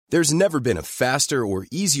There's never been a faster or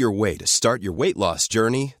easier way to start your weight loss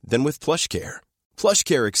journey than with PlushCare.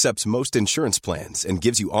 PlushCare accepts most insurance plans and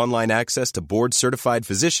gives you online access to board-certified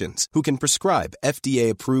physicians who can prescribe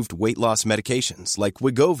FDA-approved weight loss medications like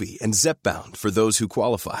Wegovy and Zepbound for those who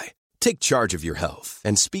qualify. Take charge of your health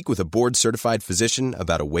and speak with a board-certified physician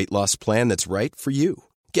about a weight loss plan that's right for you.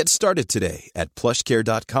 Get started today at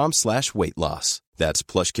plushcare.com/weight loss. That's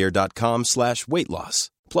plushcare.com/weight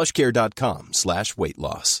loss. plushcare.com/weight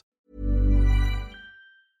loss.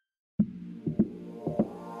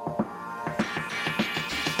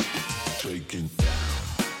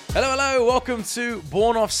 Hello, welcome to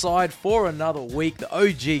Born Offside for another week. The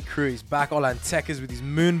OG crew is back. Olan Tekers with his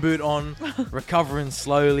moon boot on, recovering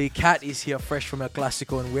slowly. Kat is here fresh from El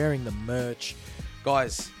Clasico and wearing the merch.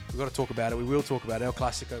 Guys, we've got to talk about it. We will talk about El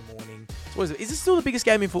Clasico morning. So what is it? Is it still the biggest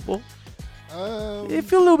game in football? It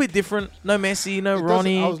feels a little bit different. No Messi, no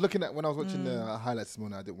Ronnie. I was looking at when I was watching the highlights this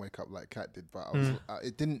morning. I didn't wake up like Kat did, but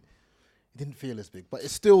it didn't feel as big. But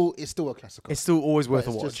it's still a classical. It's still always worth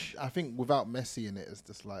a watch. watch. I think without Messi in it, it's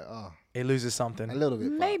just like it loses something a little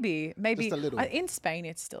bit. Maybe just a little. In Spain,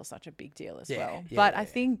 it's still such a big deal as well. Yeah, but I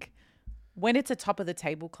think when it's a top of the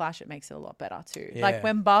table clash, it makes it a lot better too. Yeah. Like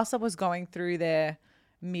when Barca was going through their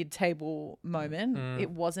mid-table moment, it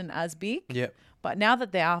wasn't as big. Yep. But now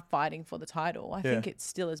that they are fighting for the title, I think it's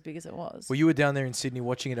still as big as it was. Well, you were down there in Sydney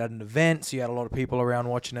watching it at an event, so you had a lot of people around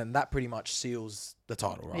watching it, and that pretty much seals the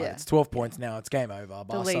title, right? Yeah. It's 12 points now. It's game over.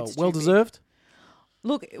 Barca, lead's too well big. deserved.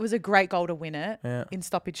 Look, it was a great goal to win it in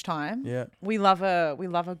stoppage time. Yeah, we love a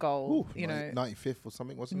goal. Ooh, 95th or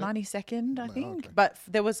something, wasn't it? 92nd, I think. Okay. But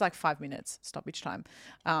there was like 5 minutes stoppage time.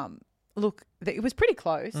 Look, it was pretty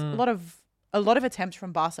close. A lot of attempts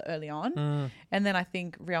from Barca early on. And then I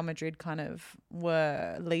think Real Madrid kind of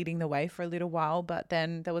were leading the way for a little while, but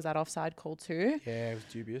then there was that offside call too. Yeah, it was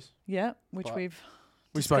dubious. Yeah, which we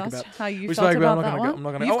spoke discussed. about. How you we felt spoke about I'm that not one? gonna go, I'm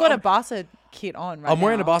not gonna. You've got a Barca kit on right now. I'm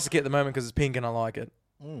wearing a Barca kit at the moment because it's pink and I like it.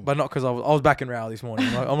 But not because I was back in Real this morning.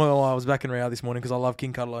 Like, I'm not gonna lie, I was back in Real this morning because I love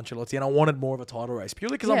King Carlo Ancelotti and I wanted more of a title race.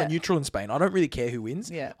 Purely because I'm a neutral in Spain. I don't really care who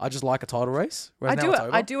wins. Yeah. I just like a title race.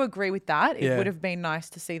 I do agree with that. It would have been nice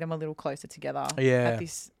to see them a little closer together at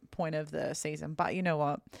this point of the season. But you know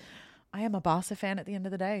what? I am a Barca fan at the end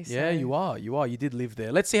of the day. So. Yeah, you are. You did live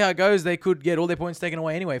there. Let's see how it goes. They could get all their points taken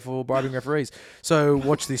away anyway for bribing referees. So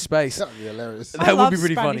watch this space. That would be hilarious. That would be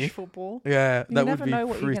pretty Spanish funny. Football. Yeah, you that never would be know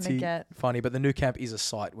what you're gonna pretty get. funny. But the new camp is a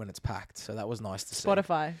sight when it's packed. So that was nice to see.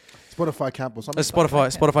 Spotify camp or something.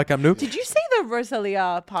 Spotify camp new. Did you see the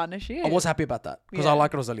Rosalia partnership? I was happy about that because I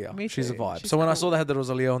like Rosalia. Me She's a too. vibe. She's So when I cool. saw they had the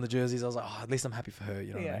Rosalia on the jerseys, I was like, at least I'm happy for her.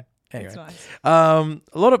 You know what I mean? Anyway, It's a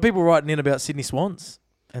lot of people writing in about Sydney Swans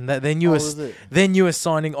and their newest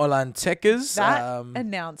signing, Olan Tekers. That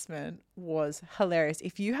announcement was hilarious.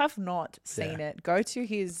 If you have not seen it, go to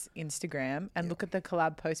his Instagram and look at the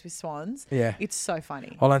collab post with Swans. Yeah. It's so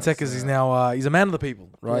funny. Olan Tekers is now, he's a man of the people,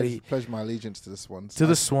 right? He pledged my allegiance to the Swans. To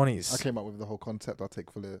the Swannies. I came up with the whole concept. I'll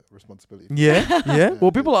take full responsibility. Yeah.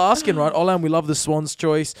 Well, people are asking, right? Olan, we love the Swans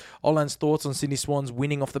choice. Olan's thoughts on Sydney Swans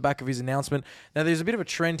winning off the back of his announcement. Now, there's a bit of a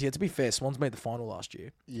trend here. To be fair, Swans made the final last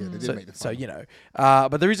year. Yeah, they did make the final. So,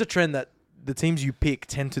 but there is a trend that the teams you pick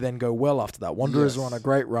tend to then go well after that. Wanderers were on a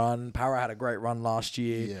great run. Para had a great run last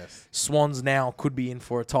year. Yes. Swans now could be in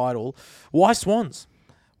for a title. Why Swans?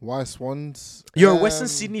 Why Swans? You're a Western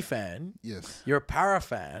Sydney fan. Yes. You're a Para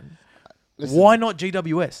fan. Listen, Why not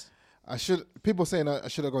GWS? People saying I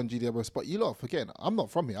should have gone GWS, but you lot forgetting I'm not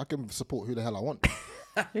from here. I can support who the hell I want.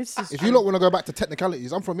 If you lot want to go back to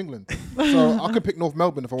technicalities, I'm from England, so I could pick North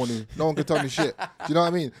Melbourne if I want to. No one can tell me shit. Do you know what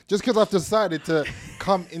I mean? Just because I've decided to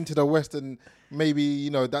come into the West and maybe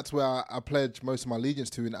that's where I pledge most of my allegiance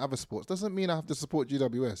to in other sports doesn't mean I have to support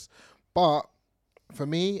GWS. But for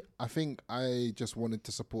me, I think I just wanted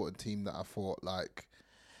to support a team that I thought like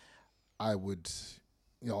I would.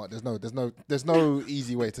 There's no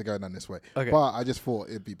easy way to go down this way. Okay. But I just thought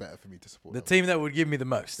it'd be better for me to support the them. team that would give me the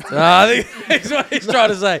most. I think that's what he's trying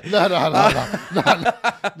to say. No. That's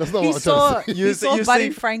not what I'm trying to say. You saw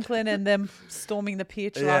Buddy Franklin and them storming the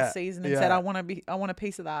pitch last season and said, "I want a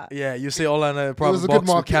piece of that." Yeah, you see all in a private box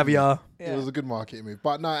with caviar. It was a good marketing move.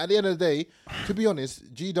 But no, at the end of the day, to be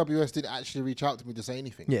honest, GWS didn't actually reach out to me to say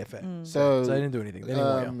anything. Yeah, fair. So they didn't do anything. They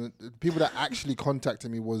didn't people that actually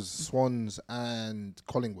contacted me was Swans and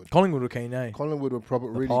Collingwood. Collingwood were keen, eh? Collingwood were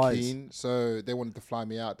probably really keen, so they wanted to fly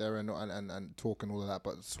me out there and talk and all of that.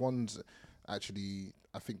 But Swans, actually,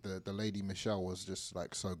 I think the lady Michelle was just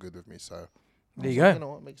like so good with me. So there you go. You know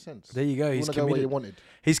what makes sense. There you go. He's committed. Go where you wanted.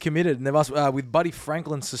 He's committed. And they've asked, with Buddy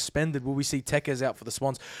Franklin suspended, will we see Tekers out for the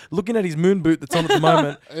Swans? Looking at his moon boot that's on at the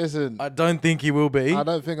moment, Listen, I don't think he will be. I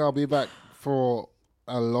don't think I'll be back for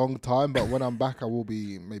a long time, but when I'm back, I will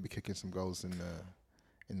be maybe kicking some goals in there.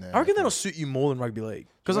 I reckon that'll suit you more than rugby league.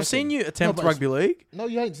 Because I've seen you attempt but rugby league. No,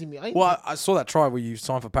 you ain't seen me. I saw that try where you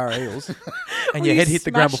signed for Para Eels and your head hit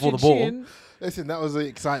the ground before the ball. Listen, that was the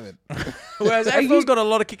excitement. Whereas AFL's got a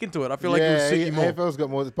lot of kick into it. I feel like it would suit you more. AFL's got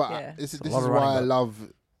more. But this is why I love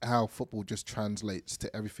how football just translates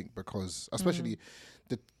to everything, because especially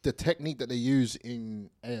the technique that they use in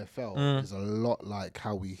AFL is a lot like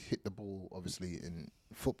how we hit the ball, obviously, in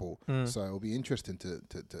football. So it'll be interesting to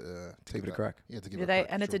give it a crack. Yeah, to give it a crack.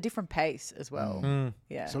 And it's a different pace as well.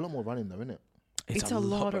 Yeah. It's a lot more running though, isn't it? It's a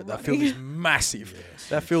lot of that field is massive. Yes.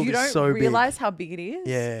 That field is so big. You don't realise how big it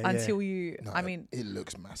is until you... No, I mean... It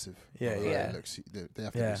looks massive. Yeah. It looks, they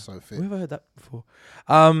have to be so fit. We've heard that before.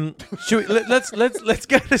 Should we, let's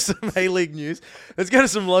go to some A-League news. Let's go to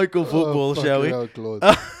some local football, shall we?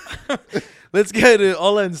 Let's go to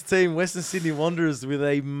Oland's team, Western Sydney Wanderers, with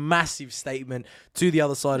a massive statement to the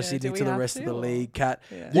other side of Sydney, to the rest of the league. Kat,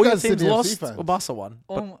 what your team's lost or Barca won?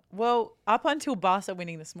 Well, up until Barca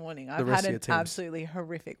winning this morning, I've had an absolutely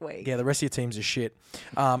horrific week. Yeah, the rest of your teams are shit.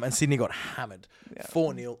 And Sydney got hammered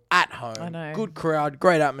 4-0 at home. I know. Good crowd,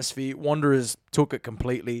 great atmosphere. Wanderers took it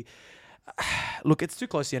completely. Look, it's too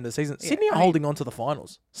close to the end of the season. Sydney are holding on to the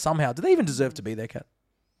finals somehow. Do they even deserve to be there, Kat?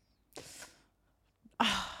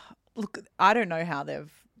 Look, I don't know how they've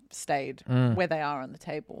stayed where they are on the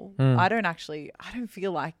table. I don't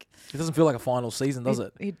feel like... It doesn't feel like a final season, does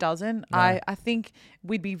it? It doesn't. No. I think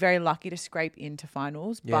we'd be very lucky to scrape into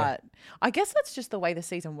finals, but I guess that's just the way the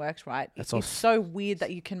season works, right? It's so weird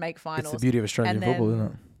that you can make finals. It's the beauty of Australian football, isn't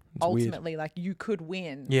it? It's ultimately, like, you could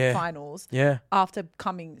win finals after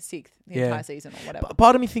coming sixth the entire season or whatever.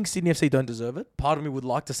 Part of me thinks Sydney FC don't deserve it. Part of me would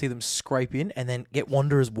like to see them scrape in and then get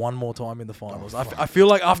Wanderers one more time in the finals. I feel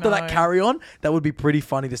like after that carry on, that would be pretty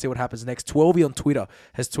funny to see what happens next. 12 on Twitter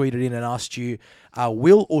has tweeted in and asked you,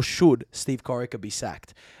 will or should Steve Corica be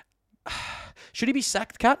sacked? Should he be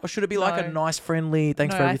sacked, Kat, or should it be like a nice, friendly,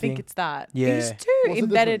 thanks for everything? I think it's that. Yeah. He's too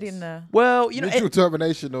embedded in the... Well, you know... Mutual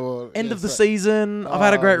termination or... End of the season. I've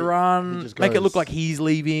had a great run. Make it look like he's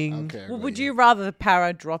leaving. Okay, would you rather the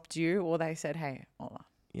Para dropped you or they said, hey, Ola?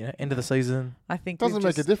 Yeah, end of the season. I think doesn't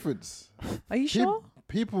make a difference. Are you sure?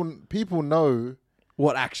 People know...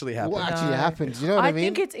 What actually happened? What actually happens? You know what I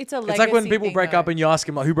mean? I think it's a legacy. It's like when people thing, break up and you ask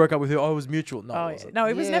them, like, who broke up with who? Oh, it was mutual. No, it wasn't. No,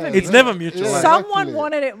 it was never It's mutual. never mutual. Yeah, Someone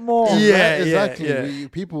wanted it more. Yeah, exactly. Yeah.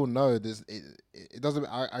 People know this. It doesn't.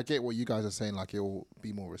 I get what you guys are saying. Like, it will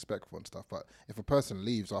be more respectful and stuff. But if a person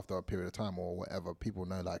leaves after a period of time or whatever, people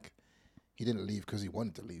know, like, he didn't leave because he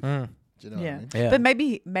wanted to leave. Do you know what I mean? Yeah. But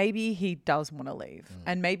maybe he does want to leave.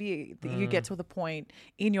 And maybe you get to the point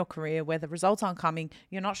in your career where the results aren't coming.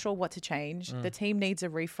 You're not sure what to change. The team needs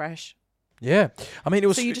a refresh. Yeah. I mean, it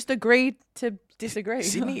was... So you just agreed to disagree.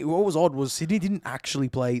 Sydney, what was odd was Sydney didn't actually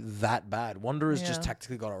play that bad. Wanderers just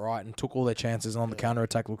tactically got it right and took all their chances, and on the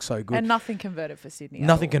counter-attack looked so good. And nothing converted for Sydney.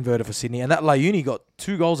 Nothing converted for Sydney. And that Layuni got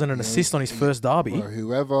 2 goals and an assist on his first derby. Well,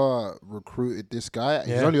 whoever recruited this guy,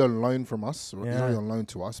 he's only on loan from us. He's only on loan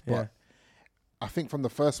to us. But I think from the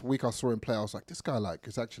first week I saw him play, I was like, this guy, like,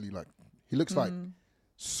 is actually, like, he looks like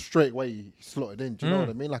straight away he slotted in. Do you know what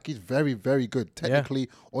I mean? Like, he's very, very good. Technically,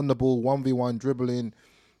 on the ball, 1v1, dribbling.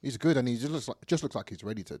 He's good, and he just looks like he's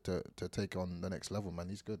ready to take on the next level, man.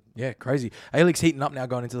 He's good. Yeah, crazy. A-League's heating up now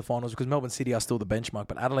going into the finals because Melbourne City are still the benchmark,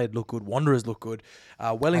 but Adelaide look good. Wanderers look good.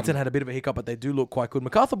 Wellington had a bit of a hiccup, but they do look quite good.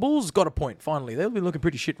 Macarthur Bulls got a point, finally. They've been looking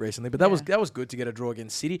pretty shit recently, but that was good to get a draw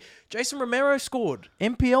against City. Jason Romero scored.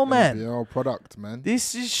 MPL, man. MPL product, man.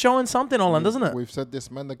 This is showing something, Holland, doesn't it? We've said this,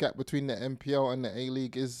 man. The gap between the MPL and the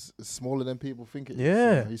A-League is smaller than people think it is.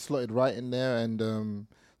 Yeah. He slotted right in there and...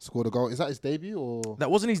 scored a goal. Is that his debut or? That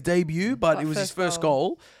wasn't his debut, but it was his first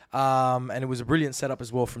goal. And it was a brilliant setup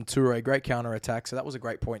as well from Toure. Great counter attack. So that was a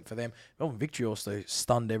great point for them. Melbourne Victory also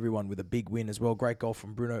stunned everyone with a big win as well. Great goal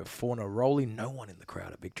from Bruno Fornaroli. No one in the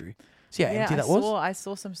crowd at Victory. See how empty that was? I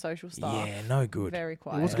saw some social stuff. Yeah, no good. Very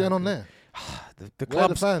quiet. What's going on there? the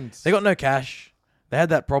clubs, fans? They got no cash. They had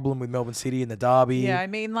that problem with Melbourne City in the derby. Yeah, I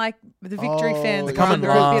mean, like the Victory fans they come under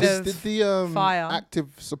and a bit of Did the fire. active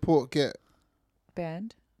support get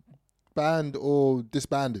banned or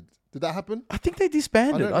disbanded? Did that happen? I think they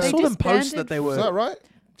disbanded. I They saw them post disbanded. that they were. Is that right,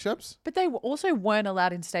 Chaps? But they also weren't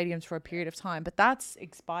allowed in stadiums for a period of time. But that's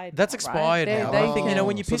expired. That's now, expired right? now. They, I think,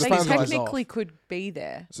 when you so piss the they fans these guys technically off. could be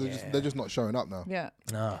there. So they're just not showing up now. Yeah.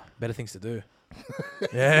 Nah, better things to do.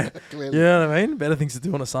 Yeah. Clearly. You know what I mean? Better things to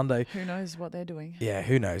do on a Sunday. Who knows what they're doing? Yeah,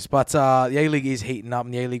 who knows? But the A-League is heating up,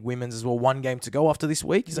 and the A-League women's as well. One game to go after this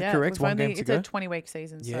week. Is that correct? One game to go? It's a 20-week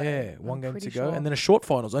season. Yeah, so one I'm game to pretty go. sure. And then a short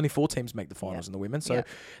finals. Only 4 teams make the finals in the women. So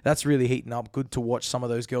that's really heating up. Good to watch some of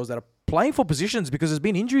those girls that are playing for positions because there's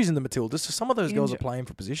been injuries in the Matildas. So some of those girls are playing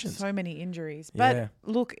for positions. So many injuries. But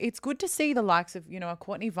look, it's good to see the likes of, a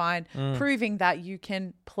Courtney Vine proving that you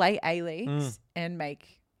can play A-Leagues and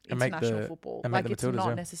make international football. Like it's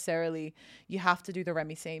not necessarily you have to do the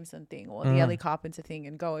Remy Simpson thing or the Ellie Carpenter thing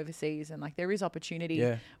and go overseas, and like there is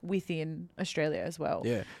opportunity within Australia as well.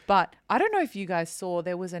 Yeah. But I don't know if you guys saw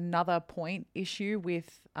there was another point issue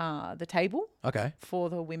with the table for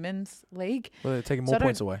the women's league. Well, they're taking more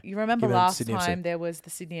points away. You remember Given last Sydney time FC. there was the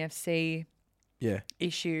Sydney FC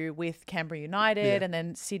issue with Canberra United and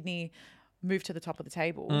then Sydney moved to the top of the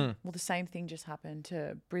table. Well, the same thing just happened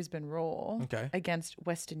to Brisbane Roar against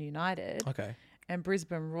Western United. Okay. And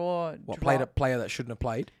Brisbane Roar played a player that shouldn't have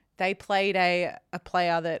played? They played a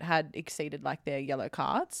player that had exceeded like their yellow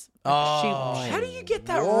cards. How do you get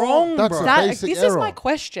that wrong, That's bro? a basic This error. is my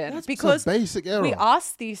question because a basic error. we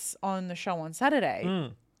asked this on the show on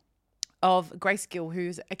Saturday of Grace Gill,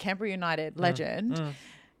 who's a Canberra United legend,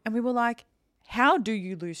 and we were like, how do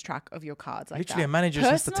you lose track of your cards like Literally, that? a manager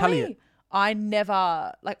has to tally it. I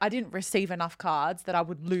never, I didn't receive enough cards that I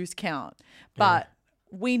would lose count. But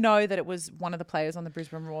we know that it was one of the players on the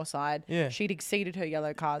Brisbane Roar side. Yeah. She'd exceeded her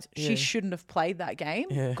yellow cards. She shouldn't have played that game,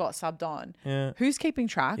 got subbed on. Yeah. Who's keeping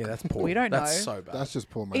track? Yeah, that's poor. We don't know. That's so bad. That's just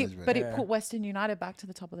poor management. But it put Western United back to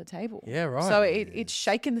the top of the table. Yeah, right. So it's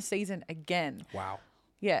shaken the season again. Wow.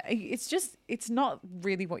 Yeah, it's not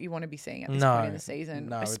really what you want to be seeing at this point in the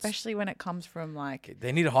season, especially when it comes from like...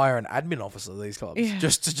 They need to hire an admin officer, these clubs,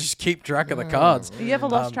 just to keep track of the cards. You ever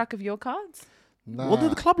lost track of your cards? Nah. Well,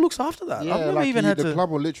 the club looks after that. Yeah, I've never like even had the to... club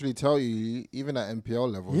will literally tell you, even at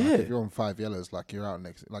NPL level, like if you're on 5 yellows, like you're out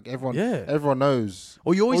next. Like everyone knows.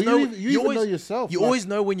 Or you always know... You even know yourself. You always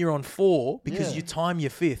know when you're on 4 because you time your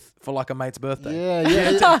 5th for like a mate's birthday.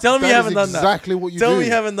 Yeah. Tell me you haven't done that. Exactly what you do. Tell me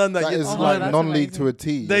you haven't done that. That is like like non-league to a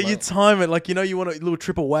T. That you time it. Like, you want a little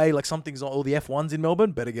trip away. Like something's on all the F1s in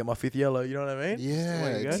Melbourne. Better get my 5th yellow. You know what I mean? Yeah.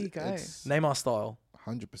 There you go. Neymar style.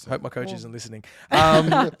 100%. Hope my coach isn't listening.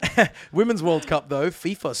 Women's World Cup, though,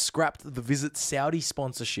 FIFA scrapped the Visit Saudi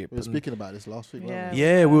sponsorship. We were speaking about this last week. Yeah.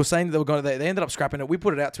 Yeah, we were saying that they ended up scrapping it. We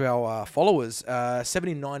put it out to our followers.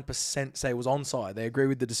 79% say it was onside. They agree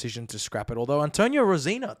with the decision to scrap it. Although Antonio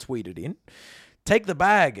Rosina tweeted in, take the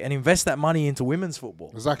bag and invest that money into women's football.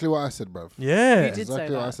 Exactly what I said, bruv. Yeah. You did Exactly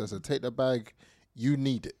say what that. I said. So take the bag. You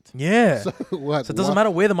need it. Yeah. So it doesn't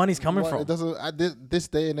matter where the money's coming from. It doesn't at this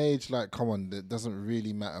day and age. Like, come on, it doesn't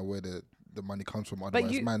really matter where the money comes from.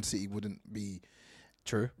 Otherwise, Man City wouldn't be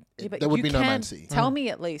true. Yeah, but there would you be no can Man City. Tell me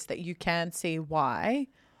at least that you can see why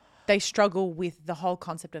they struggle with the whole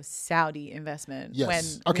concept of Saudi investment when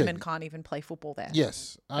women can't even play football there.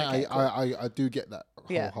 Yes, Okay, I do get that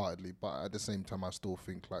Yeah. wholeheartedly, but at the same time, I still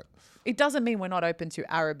think like It doesn't mean we're not open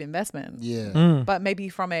to Arab investment, yeah, but maybe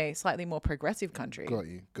from a slightly more progressive country. got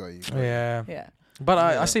you. Yeah. Yeah. But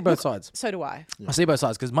I see both sides. So do I. I see both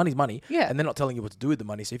sides because money's money. Yeah. And they're not telling you what to do with the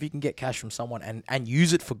money. So if you can get cash from someone and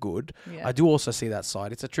use it for good, Yeah. I do also see that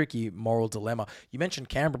side. It's a tricky moral dilemma. You mentioned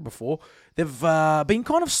Canberra before. They've been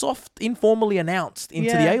kind of soft, informally announced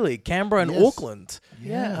into the A-League. Canberra and Yes. Auckland.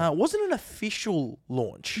 Yeah. Wasn't an official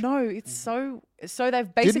launch. No, it's so they've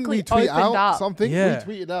Didn't basically we tweet opened out up. something? Yeah.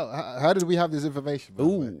 We tweeted out. How did we have this information?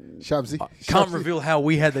 Ooh. Shabsy. Can't reveal how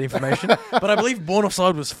we had that information, but I believe Born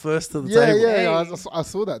Offside was first to the Yeah, table. yeah. I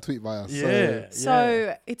saw that tweet by us. Yeah.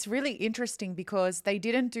 So it's really interesting because they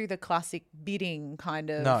didn't do the classic bidding kind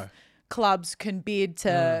of. No. Clubs can bid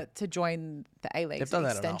to join the A-League They've done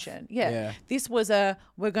that extension. enough. Yeah. Yeah. This was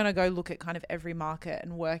we're going to go look at kind of every market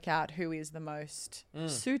and work out who is the most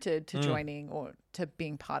suited to joining or to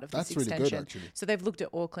being part of That's this really extension. good, actually. So they've looked at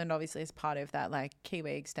Auckland obviously as part of that like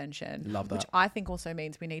Kiwi extension. Love that. Which I think also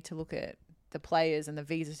means we need to look at the players and the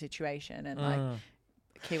visa situation and like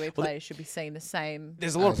Kiwi players should be seeing the same.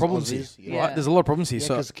 There's a lot of As problems here, Aussies, right? yeah. There's a lot of problems here. Yeah,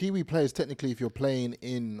 So because Kiwi players, technically, if you're playing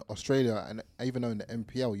in Australia and even though in the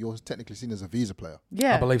NPL, you're technically seen as a visa player.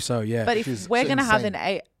 Yeah. I believe so, yeah. But Which if is we're going to have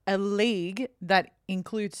insane. a league that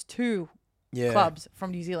includes two clubs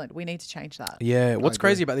from New Zealand, we need to change that. Yeah, what's agree.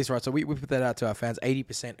 crazy about this, right? So we put that out to our fans.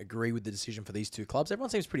 80% agree with the decision for these two clubs.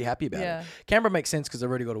 Everyone seems pretty happy about Yeah. it. Canberra makes sense because they've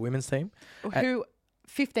already got a women's team. Who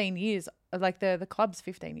 15 years like the club's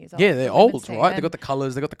 15 years old. Yeah, they're the women's old, team, right? They and got the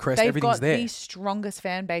colours, they got the crest, they've everything's got there. the strongest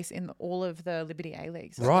fan base in all of the Liberty A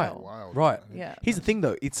leagues. as Right. well. Wild. Right. Yeah. Here's the thing,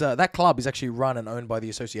 though. It's that club is actually run and owned by the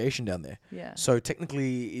association down there. Yeah. So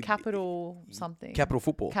technically, Capital something. Capital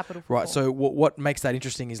Football. Capital Football. Right. So what makes that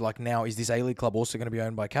interesting is like now is this A League club also going to be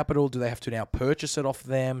owned by Capital? Do they have to now purchase it off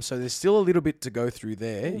them? So there's still a little bit to go through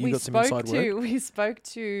there. You got some inside work. We spoke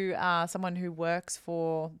to someone who works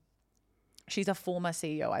for. She's a former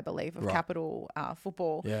CEO, I believe, of Right. Capital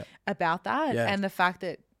Football Yeah. about that Yeah. and the fact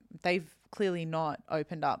that they've clearly not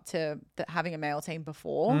opened up to having a male team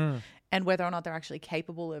before and whether or not they're actually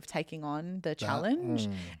capable of taking on the challenge.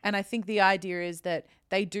 And I think the idea is that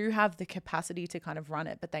they do have the capacity to kind of run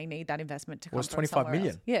it, but they need that investment to come Well, it's from 25 somewhere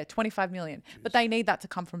million. else. Yeah, 25 million. But they need that to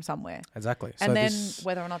come from somewhere. Exactly. And so then this,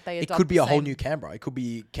 whether or not they it adopt could be the a whole same- new Canberra. It could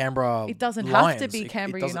be Canberra. It doesn't have to Lions. be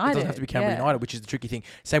Canberra it doesn't have to United. be Canberra Yeah. United, which is the tricky thing.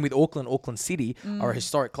 Same with Auckland. Auckland City are a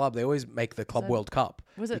historic club. They always make the Club So- World Cup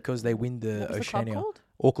was it- because they win the what was the club Oceania. called?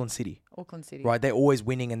 Auckland City. Auckland City. Right, they're always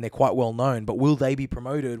winning and they're quite well known. But will they be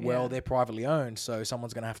promoted? Well, Yeah. they're privately owned, so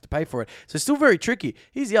someone's going to have to pay for it. So it's still very tricky.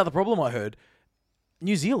 Here's the other problem I heard: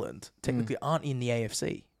 New Zealand technically aren't in the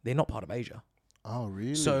AFC. They're not part of Asia. Oh,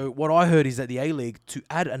 really? So what I heard is that the A League to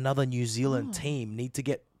add another New Zealand team need to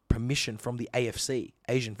get permission from the AFC,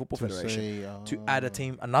 Asian Football To Federation, say, to add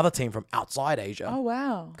another team from outside Asia. Oh,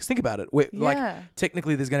 wow. Because think about it, we're, like Yeah.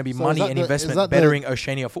 technically there's going to be So is money that and the- is investment that the- bettering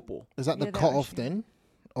Oceania football. is that the Yeah, they're cut off Asian. then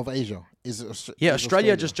of Asia? Is it Yeah, is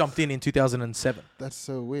Australia just jumped in 2007. That's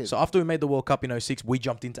so weird. So after we made the World Cup in 06, we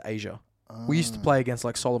jumped into Asia. We used to play against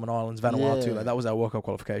like Solomon Islands, Vanuatu. Yeah. Like, that was our World Cup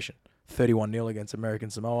qualification. 31-0 against American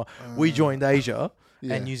Samoa. We joined Asia,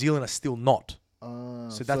 yeah. and New Zealand are still not. Ah,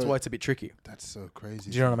 So that's why it's a bit tricky. That's so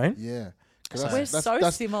crazy. Do you know what I mean? Yeah. 'Cause So- We're so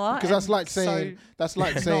similar. Because that's and like so saying not.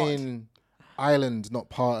 saying Ireland's not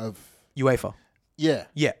part of. UEFA. Yeah,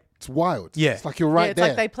 Yeah. it's wild. Yeah. It's like you're Yeah, right it's there.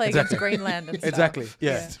 like they play Exactly. against Greenland and stuff. Exactly.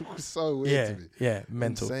 Yeah. It's so weird Yeah. to me. Yeah.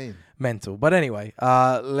 Mental. Insane. Mental. But anyway,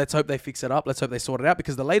 let's hope they fix it up. Let's hope they sort it out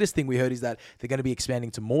because the latest thing we heard is that they're going to be expanding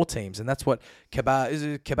to more teams, and that's what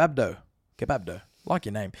Kebabdo. Like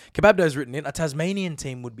your name. Kebabdo's written in. A Tasmanian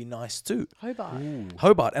team would be nice too. Hobart.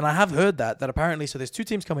 Hobart. And I have heard that apparently, so there's 2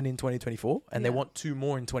 teams coming in 2024 and they Yeah. want 2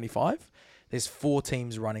 more in 25. There's 4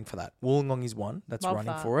 teams running for that. Wollongong is one that's Love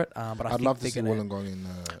running that. for it. But I I'd think love to they're see gonna, Wollongong in.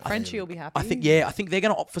 Frenchie will be happy. I think they're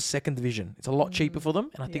going to opt for second division. It's a lot cheaper for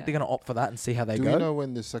them. And I think Yeah. they're going to opt for that and see how they Do go. we know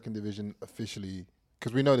when the second division officially?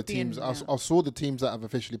 Because we know the Being teams. I announced. saw the teams that have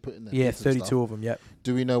officially put in their Yeah, bids and 32 stuff. of them, yep.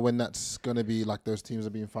 Do we know when that's going to be? Like those teams are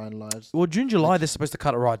being finalised. Well, June, July, they're supposed to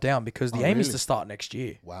cut it right down because the Oh, aim is really? to start next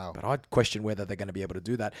year. Wow. But I'd question whether they're going to be able to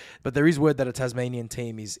do that. But there is word that a Tasmanian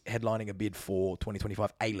team is headlining a bid for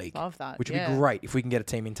 2025 A-League. Love that. Which would yeah. be great if we can get a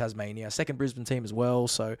team in Tasmania. Second Brisbane team as well.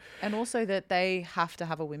 So, And also that they have to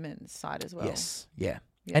have a women's side as well. yes. Yeah.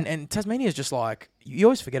 Yeah. And Tasmania is just like, you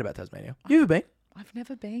always forget about Tasmania. You ever been? I've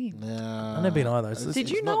never been. Yeah. I've never been either. It's- Did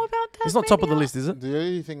you know about Tasmania? It's not top of the list, is it? The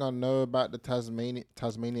only thing I know about the Tasmania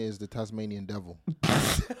is the Tasmanian devil.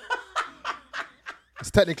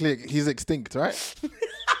 It's technically he's extinct, right?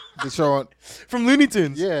 The show on, From Looney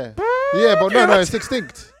Tunes. yeah, yeah, but no, it's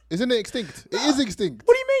extinct. Isn't it extinct? It is extinct.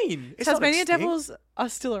 What do you mean? It's not Tasmanian extinct. devils are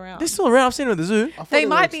still around. They're still around. I've seen them at the zoo. I thought They were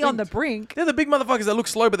might be on the extinct. brink. They're the big motherfuckers that look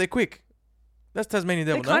slow, but they're quick. That's Tasmanian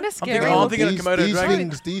devil. They're kinda I'm scary. thinking, I'm thinking of Komodo these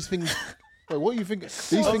dragon. things. Wait, what do you think? These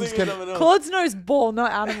things can. Claude's nose ball,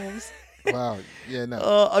 not animals. Wow. Yeah. No.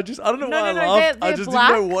 I don't know No, why no, I no, laughed. they're I just black.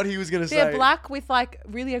 didn't know what he was going to say. They're black with like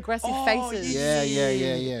really aggressive faces.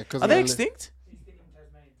 Yeah. Are they extinct?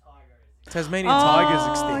 Tasmanian Oh, tigers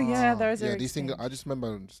extinct. yeah, those Yeah, are these things. extinct. I just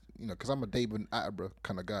remember, because I'm a David Attenborough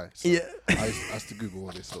kind of guy. So Yeah. I used to Google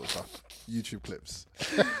all this sort of stuff, YouTube clips.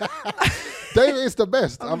 David is the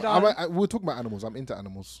best. We're talking about animals. I'm into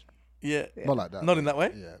animals. Yeah. Not like that. Not in that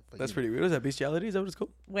way? Yeah. but That's you pretty weird. Is that bestiality? Is that what it's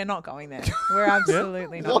called? We're not going there. We're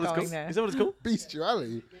absolutely Is that not what it's going called? there. Is that what it's called? know.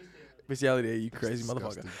 Bestiality. Bestiality, you crazy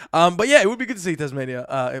disgusting. motherfucker. But yeah, it would be good to see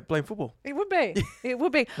Tasmania playing football. It would be. It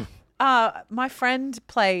would be. My friend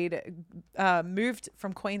moved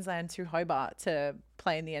from Queensland to Hobart to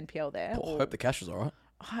play in the NPL there. I hope the cash was all right.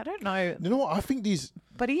 I don't know, You know what? I think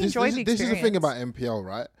but he this enjoyed the is experience. the thing about NPL,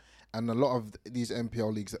 right? And a lot of these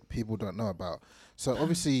NPL leagues that people don't know about. So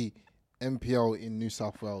obviously, NPL in New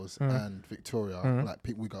South Wales and Victoria, like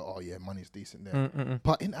people we go, oh yeah, money's decent there.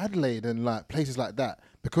 But in Adelaide and like places like that,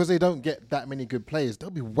 because they don't get that many good players,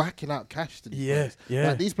 they'll be whacking out cash to these players. Yeah.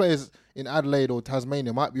 Like these players in Adelaide or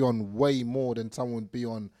Tasmania might be on way more than someone would be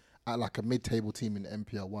on at like a mid-table team in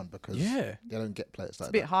MPL 1 because they don't get players like that. It's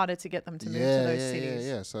a bit harder to get them to move to those cities.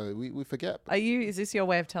 Yeah. So we forget. Is this your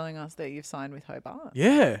way of telling us that you've signed with Hobart?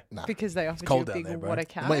 Yeah. Nah. Because they offered you cold a down big there, bro. water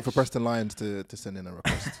cash. I'm waiting for Preston Lions to send in a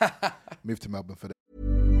request. Move to Melbourne for that.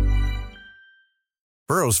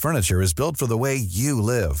 Burrow's furniture is built for the way you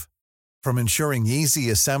live. From ensuring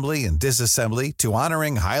easy assembly and disassembly to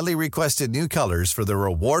honoring highly requested new colors for their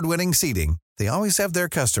award-winning seating, they always have their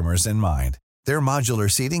customers in mind. Their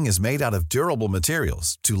modular seating is made out of durable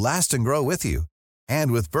materials to last and grow with you.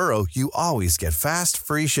 And with Burrow, you always get fast,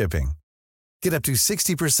 free shipping. Get up to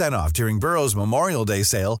 60% off during Burrow's Memorial Day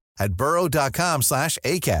sale at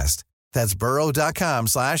burrow.com/ACAST. That's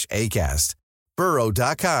burrow.com/ACAST.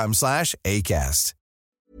 burrow.com/ACAST.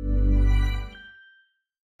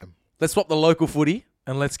 Let's swap the local footy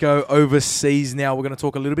and let's go overseas now. We're going to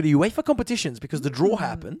talk a little bit of UEFA competitions because the draw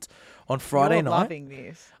happened on Friday You're night. loving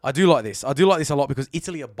this. I do like this. I do like this a lot because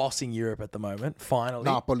Italy are bossing Europe at the moment, finally.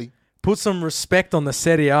 Napoli. Put some respect on the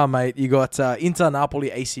Serie A, mate. You got Inter, Napoli,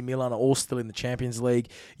 AC Milan are all still in the Champions League.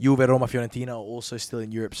 Juve, Roma, Fiorentina are also still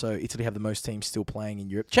in Europe. So Italy have the most teams still playing in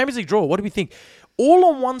Europe. Champions League draw, what do we think? All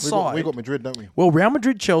on one side. We got Madrid, don't we? Well, Real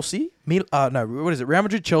Madrid, Chelsea, Real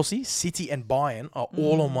Madrid, Chelsea, City and Bayern are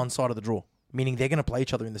all on one side of the draw, meaning they're going to play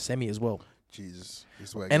each other in the semi as well. Jesus.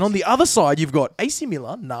 And on the other side, you've got AC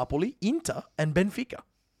Milan, Napoli, Inter and Benfica.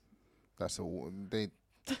 That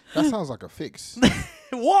sounds like a fix.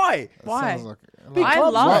 Why? Why? Sounds like I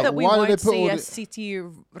love that we why do they won't put see all a the- City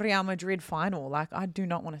Real Madrid final. Like, I do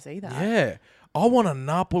not want to see that. Yeah. I want a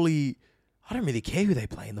Napoli. I don't really care who they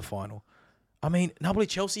play in the final. I mean, Napoli,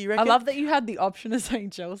 Chelsea, you reckon? I love that you had the option of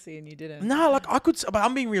saying Chelsea and you didn't. No, like I could, but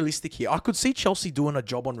I'm being realistic here. I could see Chelsea doing a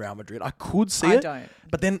job on Real Madrid. I could see I it. don't.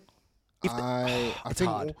 But then, I it's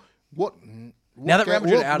think hard. what Now that Real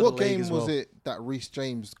Madrid are out of what the league game as was well. it that Reece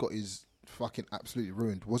James got his fucking absolutely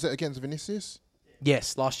ruined? Was it against Vinicius?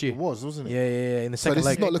 Yes, last year. It was, wasn't it? Yeah. In the So second this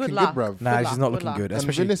leg. is not looking Good good, luck. bruv. Nah, Good she's luck, not good looking luck. good. And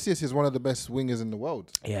Especially, Vinicius is one of the best wingers in the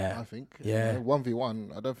world. Yeah. I think. Yeah.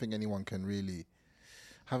 1v1. I don't think anyone can really.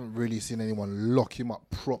 Haven't really seen anyone lock him up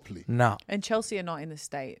properly. Nah. And Chelsea are not in the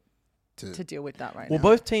state to deal with that right Well, now.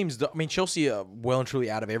 both teams, I mean, Chelsea are well and truly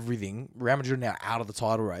out of everything. Real Madrid are now out of the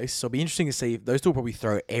title race. So it'll be interesting to see if those two will probably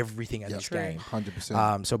throw everything at this True. game.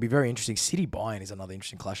 100%. So it'll be very interesting. City Bayern is another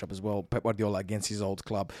interesting clash up as well. Pep Guardiola against his old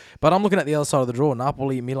club. But I'm looking at the other side of the draw.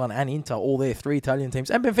 Napoli, Milan and Inter, all there. 3 Italian teams.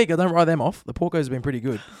 And Benfica, don't write them off. The Porcos have been pretty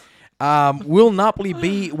good. Will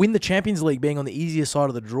Napoli win the Champions League being on the easier side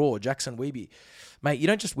of the draw? Jackson Weeby. Mate, you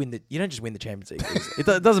don't just win the Champions League. It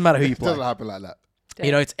doesn't matter who you It doesn't play. happen like that.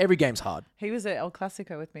 You know, it's every game's hard. He was at El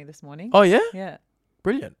Clasico with me this morning. Oh, yeah? Yeah.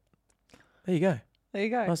 Brilliant. There you go. There you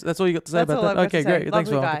go. That's all you got to say That's about all that. I've got Okay, to say. great. Thanks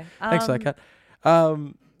Lovely for guy. Thanks for that, Kat.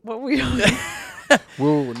 What were you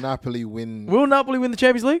Will Napoli win? Will Napoli win the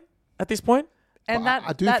Champions League at this point? And But that,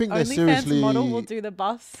 I do that think they're OnlyFans seriously- model will do the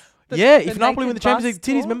bus. Yeah, if Napoli win the naked Champions League, bus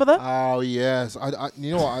titties, tour. remember that? Oh yes,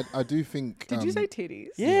 you know what? I do think. Did you say titties?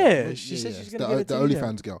 Yeah, she said she's going to get the a titty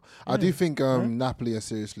down. OnlyFans girl. I do think Napoli are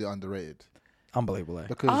seriously underrated. Unbelievable, eh?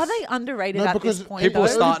 Because Are they underrated No, at because this point? people are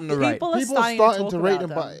though? starting to rate. People are people are starting starting to to talk rate about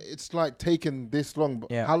them, but it's like taken this long. But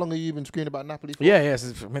Yeah. how long have you been screaming about Napoli for? Yeah,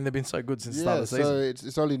 yes. I mean, they've been so good since the start Yeah, of the season. so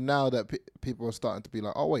it's only now that people are starting to be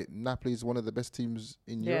like, oh wait, Napoli is one of the best teams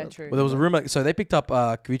in Yeah, Europe. true. Well, there was a rumor. So they picked up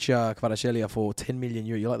Kvicha Kvaratskhelia for 10 million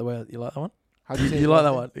euro. You like that one? How do you say You his like last that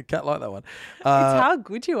name? one? You can't like that one. It's how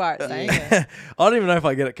good you are at saying it. I don't even know if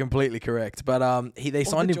I get it completely correct, but they All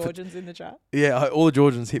signed the him for Georgians in the chat. Yeah, all the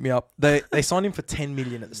Georgians hit me up. They signed him for 10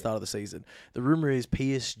 million at the start of the season. The rumor is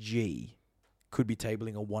PSG could be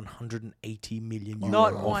tabling a 180 million euro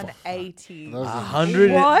Not offer. 180. Those are-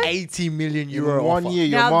 180 million In euro one offer. year,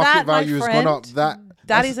 your Now market that, my value has gone up. friend, That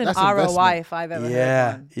that's- is an that's ROI investment. if I've ever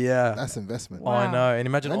Yeah, heard one. yeah. That's investment. Wow. I know. And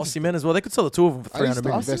imagine I used Osimhen as well. They could sell the two of them for I used 300 to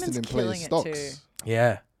million. invest in Osimhen's players' killing it stocks. too.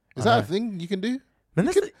 Yeah. Is I that know. a thing you can do? Man,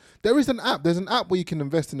 that's the- There is an app. There's an app where you can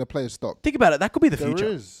invest in a player's stock. think about it. That could be the There future.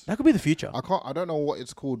 is. That could be the future. I don't know what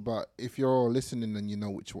it's called, but if you're listening and you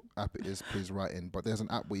know which app it is, please write in. But there's an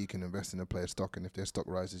app where you can invest in a player's stock, and if their stock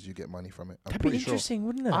rises, you get money from it. I'm That'd be pretty sure. interesting,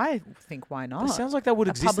 wouldn't it? I think why not? It sounds like that would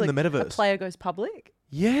exist in the A metaverse. player goes public.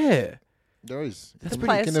 Yeah. There is. That's you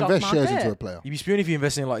pretty- can Player invest stock shares market. into a player. You'd be spewing if you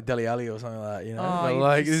invest in like Dele Alli or something like that, you know? Oh, But, you'd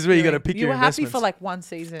like, be this is where you got to spewing. pick You your were happy investments. for like one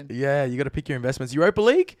season. Yeah, you got to pick your investments. Europa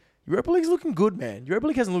League? Europa League's looking good, man. Europa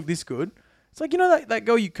League hasn't looked this good. It's like, you know that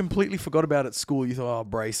girl you completely forgot about at school? You thought, oh,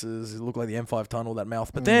 braces, it looked like the M5 tunnel, that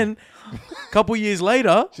mouth. But then, a couple years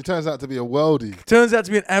later, She turns out to be a worldie, turns out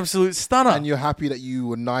to be an absolute stunner. and you're happy that you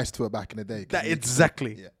were nice to her back in the day. 'cause That, you-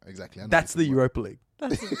 exactly. Yeah, exactly. I know That's what the you're talking Europa League.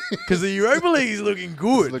 Because the Europa League is looking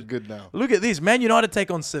good. Look good now. Look at this. Man United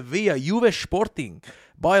take on Sevilla. Juve Sporting.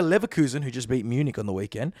 Bayer Leverkusen, who just beat Munich on the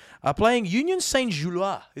weekend, are playing Union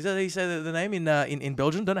Saint-Gilloise. Is that how you say the name in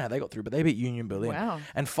Belgium? Don't know how they got through, but they beat Union Berlin. Wow.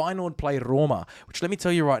 And Feyenoord play Roma, which let me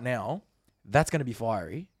tell you right now, that's going to be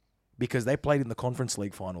fiery because they played in the Conference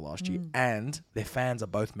League final last year and their fans are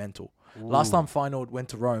both mental. Ooh. Last time Feyenoord went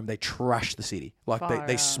to Rome, they trashed the city. Like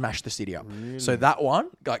they smashed the city up. Really? So that one,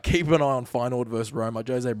 like, keep an eye on Feyenoord versus Roma.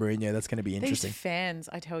 Jose Mourinho, that's going to be interesting. These fans,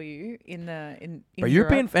 I tell you, in but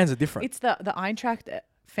European fans are different. It's the Eintracht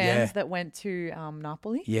fans that went to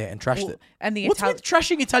Napoli. Yeah, and trashed it. And what's with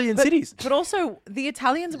trashing Italian cities? But also, the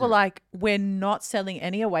Italians were like, we're not selling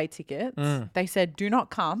any away tickets. They said, do not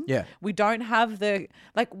come. Yeah. We don't have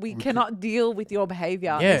we cannot deal with your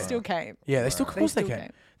behaviour. Yeah. They still came. Yeah, of course they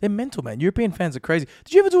came. They're mental, man. European fans are crazy.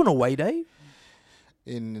 Did you ever do an away day?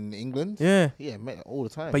 In England? Yeah. Yeah, mate, all the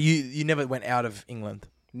time. But you never went out of England?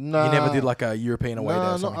 No. You never did like a European away day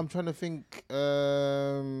or something? No, I'm trying to think.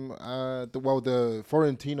 The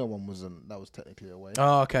Fiorentina one that was technically away.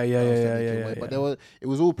 Oh, okay, yeah. But it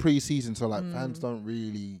was all pre-season, so like fans don't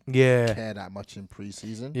really care that much in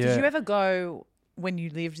pre-season. Yeah. Did you ever go when you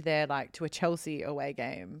lived there, like to a Chelsea away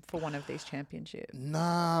game for one of these championships?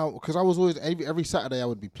 No, because I was always every Saturday I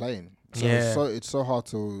would be playing. So it's so hard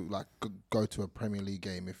to like go to a Premier League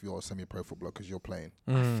game if you're a semi-pro footballer because you're playing.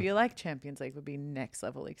 I feel like Champions League would be next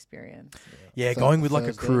level experience. Yeah, going with like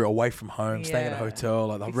a crew away from home, staying at a hotel,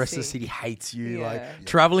 like the rest of the city hates you. Like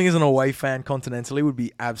traveling as an away fan continentally would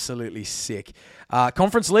be absolutely sick.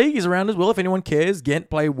 Conference League is around as well. If anyone cares, Ghent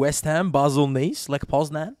play West Ham, Basel, Nice, Lech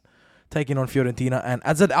Poznan taking on Fiorentina, and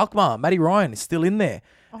AZ Alkmaar. Matty Ryan is still in there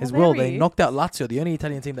as well. They knocked out Lazio. The only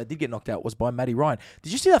Italian team that did get knocked out was by Matty Ryan.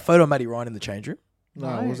 Did you see that photo of Matty Ryan in the change room? No,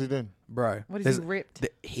 what was he doing? Bro. What is he ripped?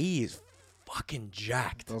 He is fucking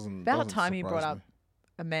jacked. About time you brought up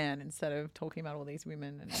a man instead of talking about all these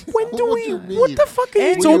women. And what the fuck are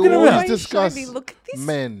you talking about? Discuss look at this.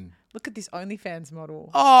 Men. Look at this OnlyFans model.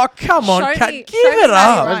 Oh, come on, Kat. Give it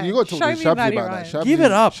up. You got to talk to Shabby about that. Shabby, give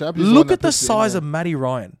it up. Shabby's look at the size of Matty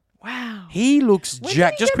Ryan. Wow. He looks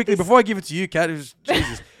jacked. Just quickly, before I give it to you, Kat,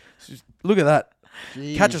 Jesus. Look at that.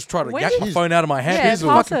 Kat just tried to yank my phone out of my hand.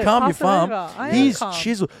 Fucking calm your farm. He's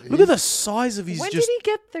chiseled. Look at the size of his. When did he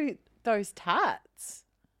get those tats?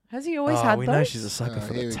 Has he always had those? We know she's a sucker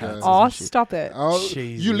for the tats. Oh, stop it. Oh,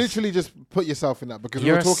 you literally just put yourself in that because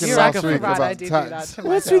we were talking last week about tats.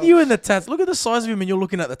 What's with you and the tats? Look at the size of him and you're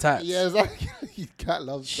looking at the tats. Yeah, exactly. Cat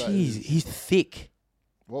loves tats. Jeez, he's thick.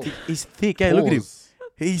 Whoa. He's thick. Hey, look at him.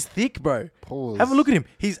 He's thick, bro. Pause. Have a look at him.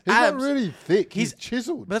 He's not really thick. He's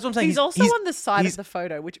chiseled. But that's what I'm saying. He's also on the side of the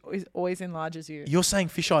photo, which always enlarges you. You're saying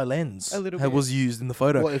fisheye lens. A little bit. Was used in the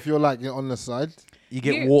photo. What if you're like on the side? You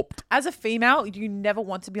get warped. As a female, you never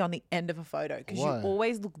want to be on the end of a photo because you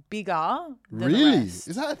always look bigger than Really? the rest.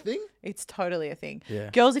 Is that a thing? It's totally a thing.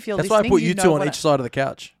 Yeah. Girls, if you're That's listening, why I put you two on each side of the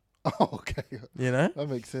couch. Oh, okay. You know? That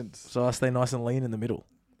makes sense. So I stay nice and lean in the middle.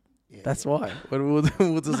 Yeah. That's why. We'll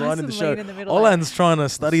design in the show. The Olan's trying to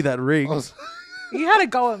study that rig. You had a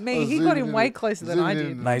go at me. He got him way closer than I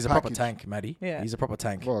did. No, he's a proper tank, Maddie. Yeah. He's a proper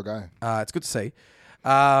tank. What a guy. It's good to see.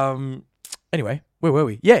 Anyway, where were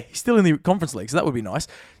we? Yeah, he's still in the Conference League, so that would be nice.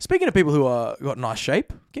 Speaking of people who got nice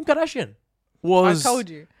shape, Kim Kardashian was... I told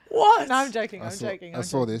you. What? No, I'm joking. I'm joking. I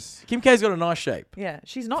saw this. Kim K's got a nice shape. Yeah,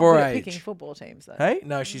 she's not good at picking football teams, though. Hey?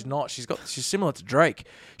 No, she's not. She's similar to Drake.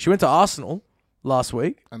 She went to Arsenal last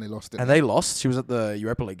week. And they lost it. And they lost. She was at the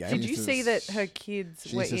Europa League game. Did you see that her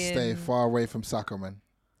kids were in... She needs to stay far away from Saka, man.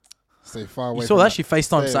 Stay far away. You saw that? She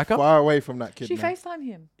FaceTimed Saka? Far away from that kid, She FaceTimed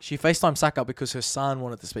him? She FaceTimed Saka because her son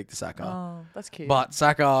wanted to speak to Saka. Oh, that's cute. But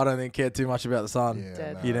Saka, I don't think, cared too much about the son.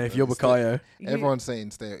 Yeah, you know, if you're Bukayo. Everyone's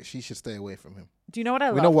saying she should stay away from him. Do you know what I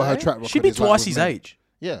love? We know what her track record is. She'd be twice his age.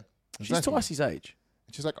 Yeah. She's twice his age.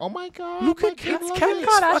 She's like, oh my God. Look at Kat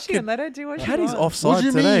Kardashian. Let her do what she wants. Katie's offside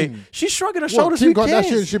today. Mean? She's shrugging her shoulders. Kim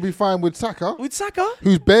Kardashian should be fine with Saka. With Saka?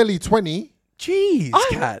 Who's barely 20. Jeez,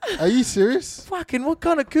 Kat. Are you serious? Fucking what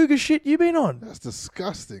kind of cougar shit you been on? That's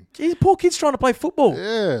disgusting. Jeez, poor kid's trying to play football.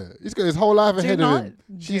 Yeah. He's got his whole life ahead of him.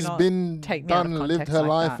 She's been lived her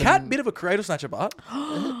life. Kat, bit of a creative snatcher, but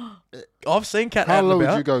I've seen Kat How out and low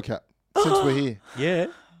about. would you go, Kat? Since we're here. Yeah.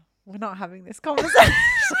 We're not having this conversation.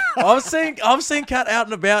 I've seen Kat out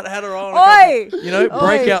and about, had her on,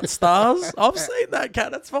 breakout stars. I've seen that,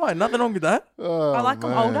 Kat. That's fine. Nothing wrong with that. Oh, I like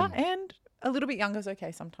them older and a little bit younger is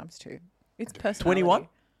okay sometimes too. It's personality. 21?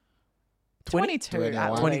 22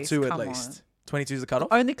 at 22 least. at Come least. on. 22 is the cutoff?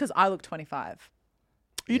 Only because I look 25.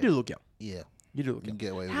 You do look young. Yeah. You do You look can young.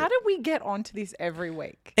 get away with How it. do we get onto this every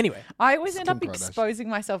week? Anyway, I always end Kim up Kardashian. exposing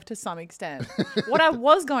myself to some extent. What I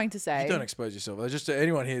was going to say. you don't expose yourself. Just to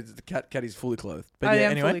anyone here, the cat is fully clothed. But I yeah,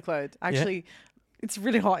 am anyway. fully clothed. Actually, it's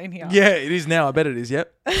really hot in here. Yeah, it is now. I bet it is.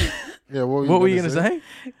 Yep. Yeah, What were you going to say?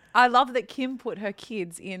 I love that Kim put her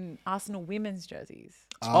kids in Arsenal women's jerseys.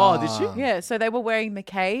 Oh, did she? Yeah, so they were wearing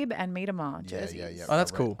McCabe and Miedemar Yeah, jerseys. yeah, yeah. Oh,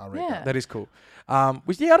 that's I read- cool. I read Yeah. that. That is cool.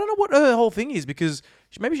 Which, I don't know what her whole thing is because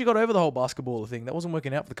maybe she got over the whole basketball thing. That wasn't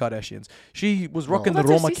working out for the Kardashians. She was rocking Well, the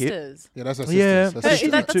that's her Roma kit. sisters. Yeah, that's her Yeah. sisters. But That's she-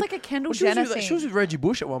 her That's sisters. like a Kendall Well, she was Jenner with- thing. she was with Reggie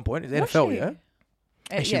Bush at one point. It's Was NFL, she? yeah?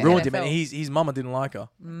 And she Yeah, ruined him, NFL. and his mama didn't like her.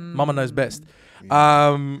 Mama knows best.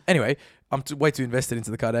 Mm. Anyway, I'm way too invested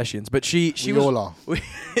into the Kardashians, but she We was. all are.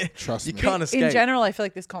 Trust you me. can't escape. In general, I feel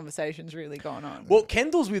like this conversation's really gone on. Well,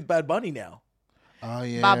 Kendall's with Bad Bunny now. Oh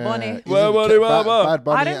yeah. Bad Bunny. Isn't Bad Bunny, Bad, Bad Bad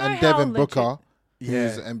Bunny I don't know and how Devin legit- Booker, who's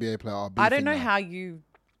Yeah. an NBA player, are I don't beefing know now. how you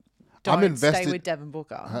I'm don't invested- stay with Devin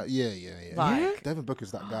Booker. Yeah. Like- Devin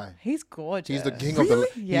Booker's that guy. He's gorgeous. He's the king of the.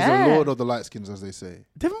 Yeah. He's the lord of the light skins, as they say.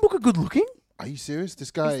 Devin Booker good looking? Are you serious?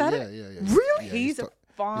 This guy, Is that yeah. Really? Yeah, He's top-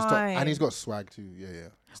 fine. top- and he's got swag too. Yeah.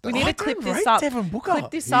 He's We that need guy. to clip don't this rate up. Devin Booker.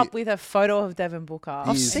 Clip this He- up with a photo of Devin Booker.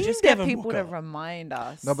 I've seen just Devin get people to Booker. remind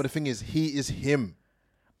us. No, but the thing is, he is him.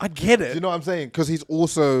 I get Do it. you know what I'm saying? Because he's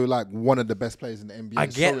also like one of the best players in the NBA. I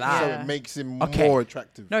get so, that. So Yeah. it makes him Okay. more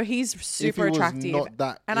attractive. No, he's If super he was attractive. not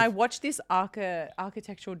that, And if- I watched this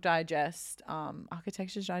Architectural Digest,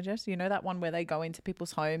 Architecture's Digest. You know that one where they go into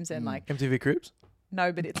people's homes and like, MTV Cribs?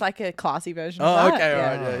 no, but it's like a classy version Oh, of that. okay,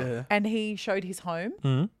 Yeah. alright, yeah. And he showed his home.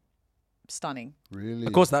 Mhm. Stunning. Really?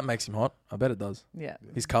 Of course, that makes him hot. I bet it does. Yeah.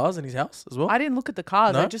 His cars and his house as well. I didn't look at the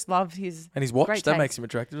cars. I No? just love his And his watch. great That taste. makes him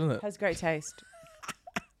attractive, doesn't it? Has great taste.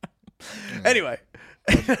 Anyway.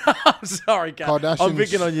 I'm sorry, Kat. I'm Kardashians,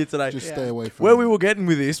 picking on you today. Just Yeah. stay away from Where we were getting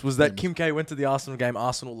with this was that Famous. Kim K went to the Arsenal game,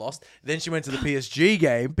 Arsenal lost. Then she went to the PSG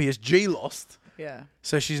game, PSG lost. Yeah.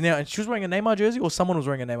 So she's now, and she was wearing a Neymar jersey, or someone was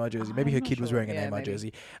wearing a Neymar jersey. Maybe I'm her not kid was sure. wearing a Yeah, Neymar maybe.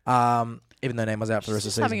 jersey. Even though Neymar's out for the rest She's of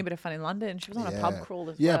just the having a season. bit of fun in London. She was on a Yeah. pub crawl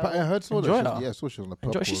as Yeah, well. but I heard so. Enjoy that her. she, yeah, so she was on the pub.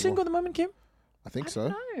 Enjoy. Is she crawl as single well. at the moment, Kim? I think I so.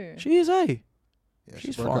 don't know. She is, eh? Yeah,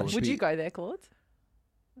 she's broke fine. up with Would you Pete. go there, Claude?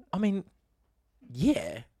 I mean,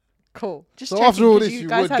 yeah. Cool. Just So checking, after all 'cause this, you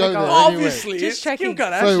guys would had go a there goal. anyway. Obviously. Just it's Kim checking.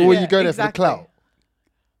 Kardashian. So will Yeah, you go there exactly. for the clout?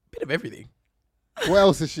 Bit of everything. What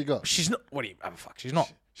else has she got? She's not, what do you, oh, fuck, she's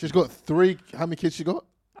not. She's got 3. How many kids she got?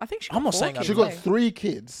 I think she I'm got not 4 saying kids, She got eh? 3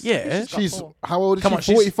 kids. Yeah. She's got She's 4. how old is Come she? on,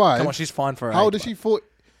 she's 45. Come on, she's fine for her. How old age, is she? but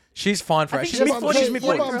She's fine for I her. think She's she's mid fine. she's Yeah, mid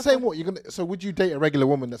but 40s. I'm saying what you're gonna. So would you date a regular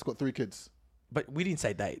woman that's got 3 kids? But we didn't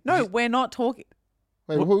say date. No, we're not talking.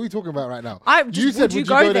 Wait, what are we talking about right now? Would you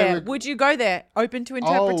go there? with- Would you go there? Open to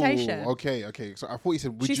interpretation. Oh, okay. So I thought you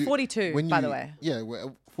said. Would She's you, 42, when by you- the way. Yeah,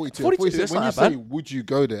 42. 42, I thought you said, that's when you not say bad. would you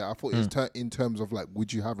go there, I thought it was in terms of like,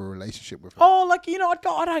 would you have a relationship with her? Oh, like,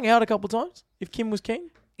 I'd hang out a couple of times if Kim was keen,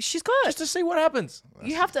 She's got. just to see what happens.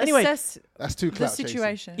 You have to Anyway, assess That's too the clout chasing.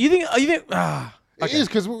 situation. You think? It is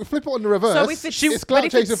because we flip it on the reverse. So if it's, it's but clout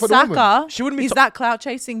if chasing it's for the woman. Saka, She wouldn't be is to- that clout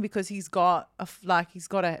chasing because he's got a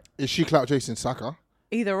Is she clout chasing Saka?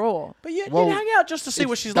 either or? But you'd Well, hang out just to see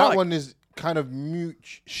what she's that like. one is kind of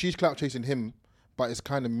she's clout chasing him, but it's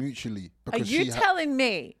kind of mutually Are because you she telling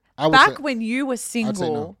me I would back say- when you were say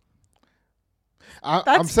single? no. I'm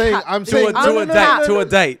That's saying cap. I'm to saying a, no, to no, a no, date, no, to a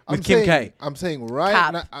date I'm with Kim saying, K. I'm saying right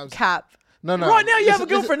Cap, now. cap. No. Right now, you have a listen,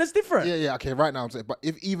 girlfriend. That's different. Yeah. Okay. Right now, I'm saying, but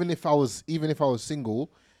even if I was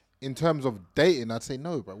single, in terms of dating, I'd say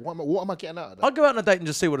no. But what am I getting out of that? I'll go out on a date and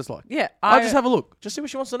just see what it's like. Yeah, I'll just have a look. Just see what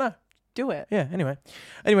she wants to know. do it. Yeah.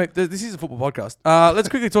 Anyway, this is a football podcast. Let's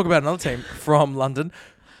quickly talk about another team from London,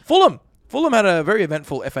 Fulham. Fulham had a very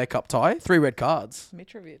eventful FA Cup tie, 3 red cards.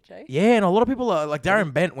 Mitrovic, eh? Yeah, and a lot of people like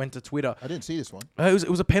Darren Bent went to Twitter. I didn't see this one. It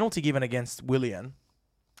was a penalty given against Willian.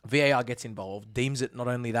 VAR gets involved, deems it not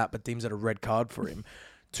only that, but deems it a red card for him.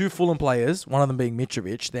 2 Fulham players, one of them being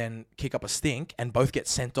Mitrovic, then kick up a stink, and both get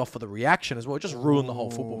sent off for the reaction as well. It just ruined the whole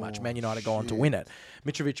football match. Man United go on to win it.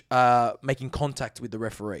 Mitrovic making contact with the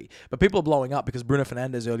referee. But people are blowing up because Bruno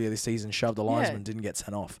Fernandes earlier this season shoved a linesman, didn't get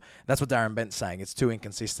sent off. That's what Darren Bent's saying. It's too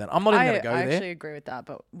inconsistent. I'm not even going to go I there. actually agree with that,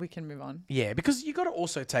 but we can move on. Yeah, because you got to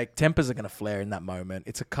also take tempers are going to flare in that moment.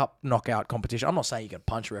 It's a cup knockout competition. I'm not saying you can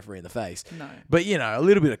punch a referee in the face, No. but a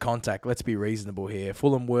little bit of contact. Let's be reasonable here.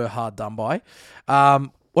 Fulham were hard done by.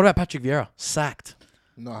 What about Patrick Vieira? Sacked.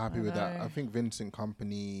 Not happy with that. know. I think Vincent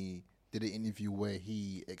Kompany did an interview where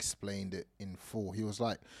he explained it in full. He was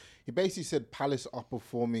like, he basically said Palace are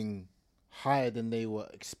performing higher than they were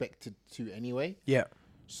expected to anyway. Yeah,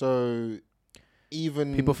 So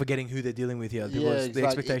even people forgetting who they're dealing with here. it's The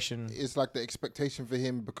expectation. It's like the expectation for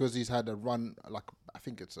him because he's had a run, like I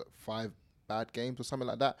think it's 5 bad games or something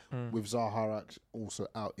like that, with Zaha also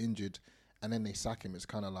out injured, and then they sack him. It's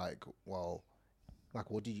kind of like, well, like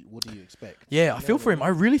what do you expect? Yeah, I feel for him. I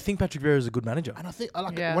really think Patrick Vieira is a good manager. And I think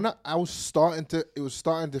when I was starting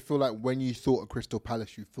to feel like when you thought of Crystal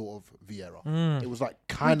Palace, you thought of Vieira. It was like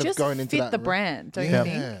kind of going into that. Fit the brand, don't you think?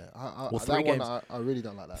 Yeah, Well, 3 games. I really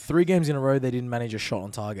don't like that. 3 games in a row, they didn't manage a shot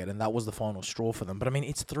on target, and that was the final straw for them. But I mean,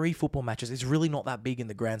 it's 3 football matches. It's really not that big in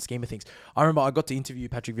the grand scheme of things. I remember I got to interview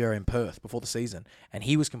Patrick Vieira in Perth before the season, and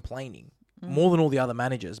he was complaining more than all the other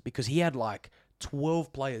managers because he had like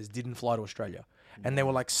 12 players didn't fly to Australia. And they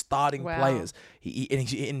were like starting players.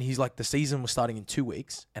 He's like, the season was starting in 2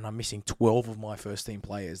 weeks, and I'm missing 12 of my first team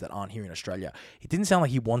players that aren't here in Australia. It didn't sound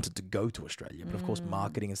like he wanted to go to Australia, but of course,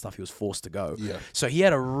 marketing and stuff, he was forced to go. Yeah. So he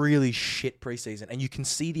had a really shit preseason, and you can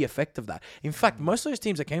see the effect of that. In fact, most of those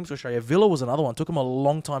teams that came to Australia, Villa was another one. Took them a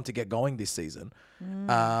long time to get going this season,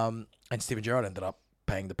 and Steven Gerrard ended up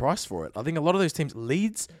paying the price for it. I think a lot of those teams,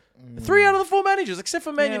 Leeds, 3 out of the 4 managers, except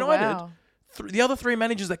for Man United. Wow. The other 3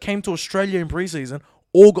 managers that came to Australia in preseason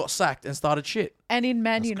all got sacked and started shit. And in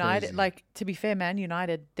Man United, like, to be fair, Man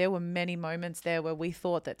United, there were many moments there where we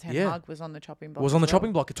thought that Ten Hag was on the chopping block. Was on the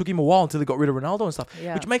chopping block. It took him a while until they got rid of Ronaldo and stuff,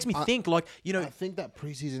 which makes me think, like, you know, I think that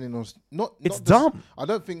preseason it's dumb. I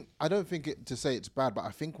don't think it to say it's bad, but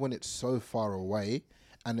I think when it's so far away,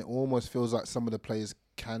 and it almost feels like some of the players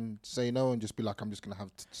can say no and just be like, I'm just going to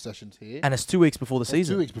have sessions here. And it's 2 weeks before the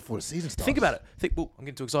season. 2 weeks before the season starts. Think about it. I'm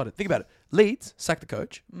getting too excited. Think about it. Leeds sacked the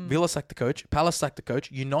coach. Villa sacked the coach. Palace sacked the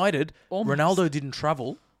coach. United, Ronaldo didn't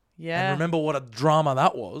travel. Yeah. And remember what a drama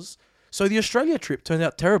that was. So the Australia trip turned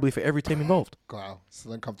out terribly for every team involved. Wow. So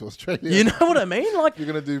then come to Australia. You know what I mean? Like, you're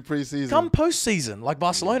going to do pre-season. Come post-season like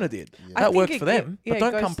Barcelona did. That worked for them. But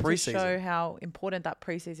don't come pre-season. To show how important that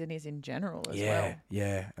pre-season is in general as well.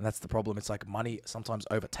 Yeah. And that's the problem. It's like money sometimes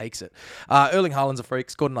overtakes it. Erling Haaland's a freak.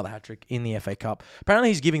 Scored another hat-trick in the FA Cup. Apparently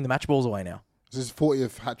he's giving the match balls away now. This is his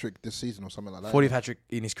 40th hat-trick this season or something like that. 40th hat-trick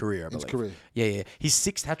in his career, I believe. His career. Yeah. His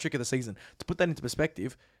 6th hat-trick of the season. To put that into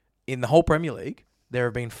perspective, in the whole Premier League, there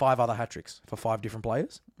have been 5 other hat-tricks for 5 different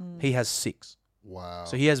players. He has 6. Wow.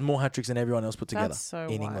 So he has more hat-tricks than everyone else put together in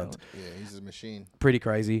wild. England. Yeah, he's a machine. Pretty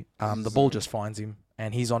crazy. The ball just finds him,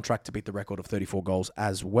 and he's on track to beat the record of 34 goals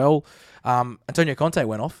as well. Antonio Conte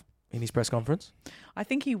went off in his press conference. I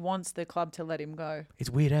think he wants the club to let him go. It's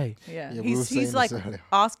weird, eh? Yeah he's like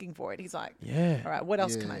asking for it. He's like, all right, what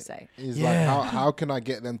else can I say? He's like, how can I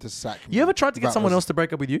get them to sack me? You ever tried to get someone else to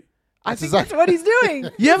break up with you? I think that's what he's doing.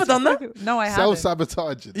 You ever done that? No, I haven't.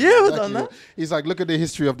 Self-sabotaging. You ever done that? He's like, look at the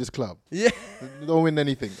history of this club. Yeah. Don't win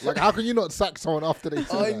anything. Like, how can you not sack someone after they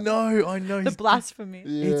say I know. The blasphemy.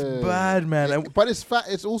 Yeah. It's bad, man. But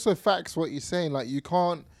it's also facts what you're saying. Like, you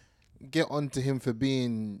can't get onto him for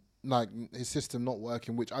being, like, his system not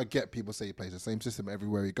working, which I get people say he plays the same system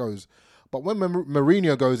everywhere he goes. But when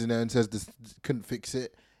Mourinho goes in there and says this couldn't fix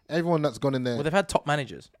it, everyone that's gone in there... Well, they've had top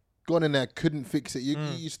managers. Gone in there, couldn't fix it.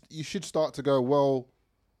 You should start to go, well,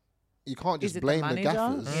 you can't just blame the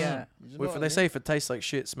gaffers. Yeah. Well, if they say if it tastes like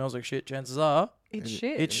shit, smells like shit, chances are it's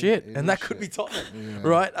shit. It's shit. And that could be Tottenham.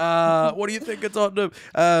 Right? What do you think of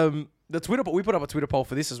Tottenham? We put up a Twitter poll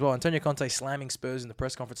for this as well. Antonio Conte slamming Spurs in the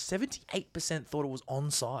press conference. 78% thought it was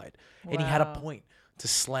onside. And he had a point to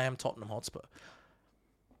slam Tottenham Hotspur.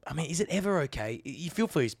 I mean, is it ever okay? You feel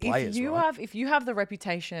for his players, if you have the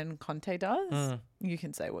reputation Conte does, you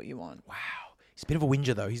can say what you want. Wow. He's a bit of a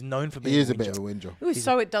whinger, though. He's known for being a bit of a whinger.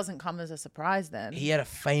 So it doesn't come as a surprise then. He had a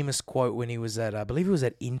famous quote when he was at, I believe he was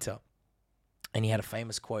at Inter. And he had a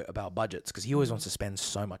famous quote about budgets because he always wants to spend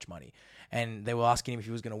so much money. And they were asking him if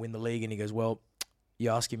he was going to win the league. And he goes, well,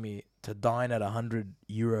 you're asking me to dine at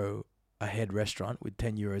 €100 a head restaurant with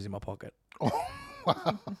 €10 in my pocket.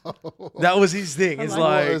 Wow. That was his thing. It's like,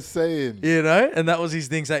 what I was saying. You know, and that was his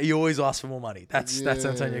thing. So he always asked for more money. That's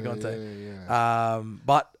Antonio Conte.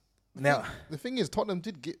 But now the thing is, Tottenham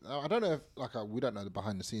did get. I don't know if we don't know the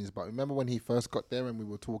behind the scenes, but remember when he first got there and we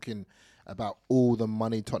were talking about all the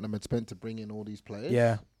money Tottenham had spent to bring in all these players.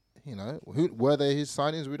 Yeah. You know, who were they his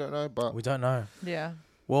signings? We don't know, but we don't know. Yeah.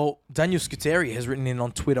 Well, Daniel Scuteri has written in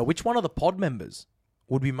on Twitter, which one of the pod members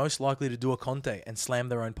would be most likely to do a Conte and slam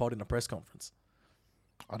their own pod in a press conference?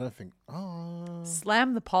 I don't think.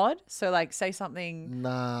 Slam the pod? So, like, say something.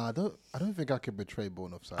 Nah, I don't think I could betray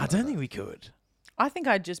Born Offside. I don't think we could. I think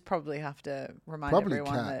I'd just probably have to remind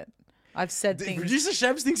everyone that I've said things. Producer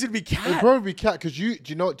Shams thinks it'd be Cat. It'd probably be Cat because do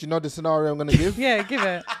you know the scenario I'm going to give? Yeah, give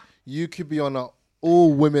it. You could be on an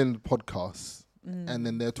all women podcast and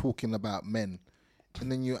then they're talking about men, and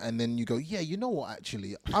then you go, yeah, you know what?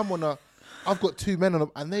 Actually, I'm on a I've got two men on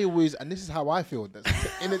them, and they always, and this is how I feel.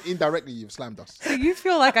 Indirectly, you've slammed us. So you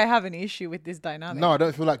feel like I have an issue with this dynamic? No, I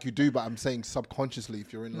don't feel like you do, but I'm saying subconsciously,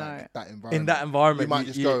 if you're in like that environment, you might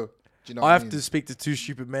just go. Do you know I what have to speak to two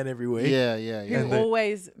stupid men every week. Yeah. Who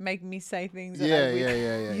always make me say things.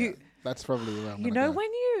 Yeah. That's probably where I'm You know, when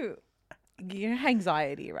you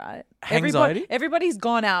anxiety, right? Anxiety? Everybody's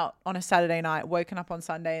gone out on a Saturday night, woken up on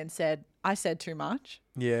Sunday and said, I said too much.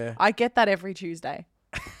 Yeah. I get that every Tuesday.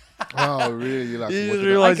 Oh, really? You just realised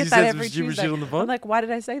you I get said that some every stupid Tuesday. shit on the phone? I'm like, why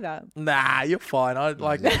did I say that? Nah, you're fine. I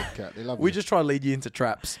like They love we you. just try to lead you into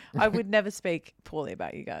traps. I would never speak poorly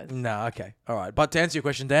about you guys. No, okay. All right. But to answer your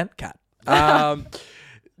question, Dan, Cat.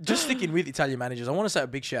 Just sticking with Italian managers, I want to say a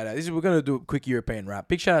big shout out. We're going to do a quick European wrap.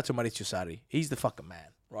 Big shout out to Maurizio Sarri. He's the fucking man,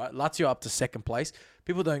 right? Lazio up to second place.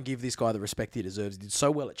 People don't give this guy the respect he deserves. He did so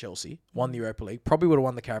well at Chelsea, won the Europa League, probably would have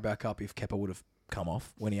won the Carabao Cup if Kepa would have come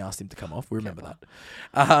off when he asked him to come off. We remember that.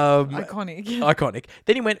 Iconic. Iconic.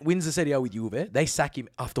 Then he wins the Serie A with Juve. They sack him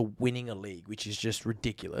after winning a league, which is just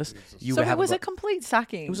ridiculous. So it was a complete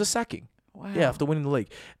sacking. It was a sacking. Wow. Yeah, after winning the league.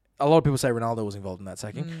 A lot of people say Ronaldo was involved in that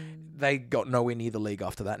sacking. They got nowhere near the league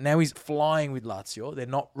after that. Now he's flying with Lazio. They're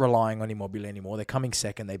not relying on Immobile anymore. They're coming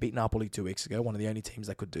second. They beat Napoli 2 weeks ago, one of the only teams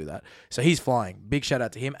that could do that. So he's flying. Big shout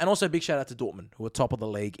out to him. And also big shout out to Dortmund, who are top of the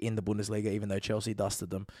league in the Bundesliga, even though Chelsea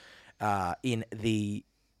dusted them in the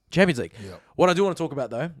Champions League. Yep. What I do want to talk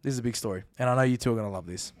about, though, this is a big story. And I know you two are going to love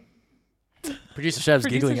this. Producer Shav's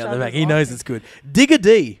giggling out the back. He knows it's good. Digga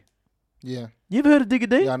D. Yeah. You ever heard of Digga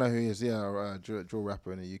D? Yeah, I know who he is. Yeah, drill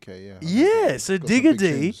rapper in the UK. Yeah. Yeah. So Digga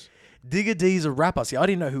D's a rapper. See, I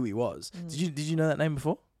didn't know who he was. Did you know that name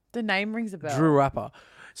before? The name rings a bell. Drill rapper.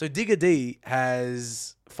 So Digga D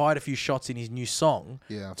has fired a few shots in his new song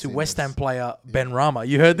to West Ham player Benrahma.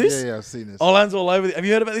 You heard this? Yeah, I've seen this. Olan's all over this. Have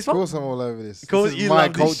you heard about this one? Of course I'm all over this. Because this is my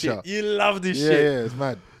culture. You love this shit. Yeah, it's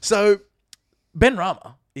mad. So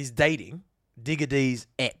Benrahma is dating Digga D's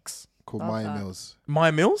ex. Called Maya Mills.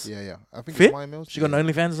 Maya Mills? Yeah. I think Fit? it's Maya Mills. She got an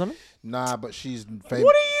OnlyFans or something? Nah, but she's famous.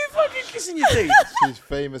 What are you fucking kissing your teeth? She's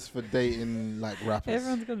famous for dating like rappers.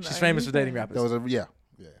 Everyone's gonna know. She's famous for dating rappers. There was yeah.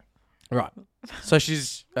 Right. So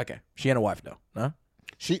she's okay. She ain't a wife though, no?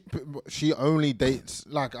 She only dates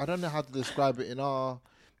like I don't know how to describe it in our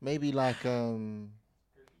maybe like nah,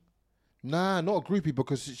 not a groupie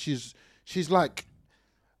because she's like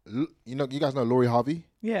you guys know Laurie Harvey?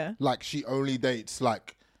 Yeah. Like she only dates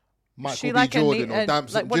like Michael B. like Jordan or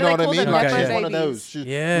Damson. like, do you know what I call mean? them? Like Nepo she's one of babies. those. She's,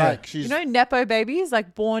 Yeah. Like she's You know, Nepo babies,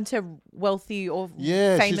 like born to wealthy or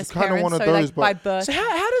famous she's kinda parents. one of so those, like by but- birth. So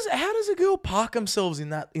how does a girl park themselves in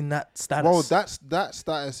that status? well, that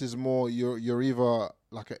status is more you're either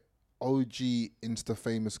like a OG Insta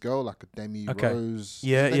famous girl like a Demi Rose.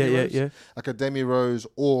 Yeah. Like a Demi Rose,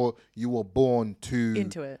 or you were born to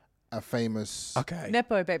into it. a famous. Okay.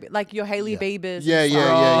 Nepo baby, like your Hailey Bieber's. Yeah.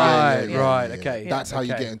 Right. Okay. That's how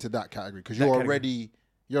you Okay. get into that category because That you're category.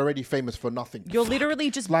 already famous for nothing. You're literally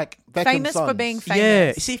just like Beckham's famous for sons. being famous.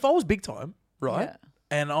 Yeah. See, if I was big time, right, Yeah.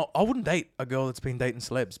 and I wouldn't date a girl that's been dating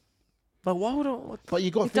celebs. Like, why would I? But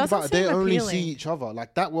you got to It think about doesn't it. They seem only appealing. see each other.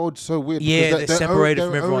 Like that world's so weird. Yeah, because they're separated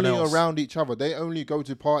from they're everyone only else. around each other. They only go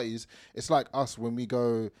to parties. It's like us when we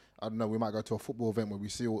go. I don't know. We might go to a football event where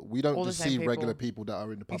we don't All the just same see people. regular people that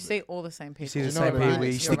are in the You public. see all the same people. You see the you know same what I mean? people.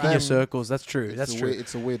 You It's stick in them. your circles. That's true. That's true.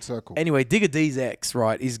 It's a weird circle. Anyway, Digga D's ex,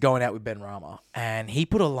 right, is going out with Benrahma, and he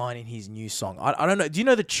put a line in his new song. I don't know. Do you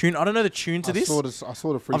know the tune? I don't know the tune to this. I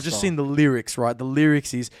saw the freestyle. I've just seen the lyrics, right? The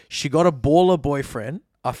lyrics is, she got a baller boyfriend.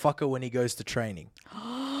 I fuck her when he goes to training.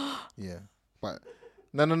 Yeah, but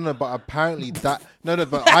no. But apparently that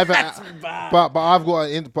but I've but I've got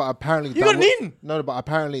an in. But apparently You got an in? No, but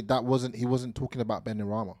apparently that wasn't. He wasn't talking about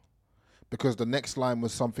Benrahma, because the next line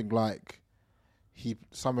was something like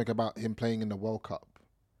something about him playing in the World Cup,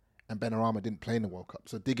 and Benrahma didn't play in the World Cup.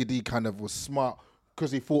 So Digga D kind of was smart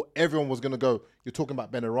because he thought everyone was gonna go. You're talking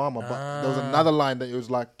about Benrahma, but there was another line that it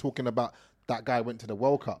was like talking about. That guy went to the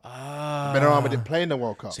World Cup. Benrahma didn't play in the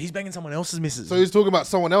World Cup. So he's banging someone else's missus. So he's talking about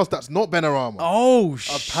someone else that's not Benrahma. Oh,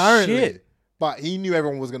 Apparently. shit. But he knew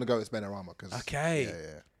everyone was going to go, it's Benrahma. Okay.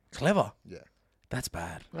 Yeah. Clever. Yeah. That's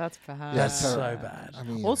bad. That's for her. That's so terrible. bad. I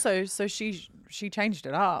mean, Also, so she changed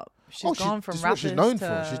it up. She's gone from this is what rappers she's known to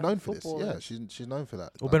for. She's known for this. footballers. Yeah, she's known for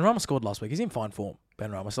that. Well, Benrahma scored last week. He's in fine form,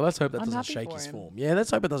 Benrahma. So let's hope that I'm doesn't happy shake for his him. form. Yeah, let's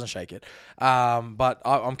hope it doesn't shake it. But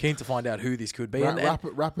I'm keen to find out who this could be.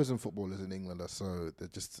 Rappers and footballers in England are so they're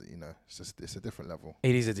just it's a different level.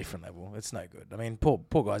 It is a different level. It's no good. I mean, poor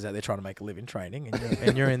guys out there trying to make a living training,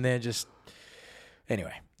 and you're in there just.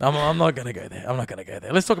 Anyway, I'm not going to go there. I'm not going to go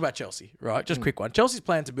there. Let's talk about Chelsea, right? Just a quick one. Chelsea's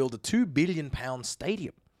plan to build a £2 billion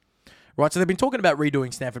stadium, Right, so they've been talking about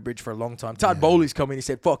redoing Stamford Bridge for a long time. Todd Bowley's come in, he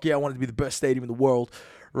said, fuck yeah, I want it to be the best stadium in the world.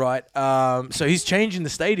 Right, so he's changing the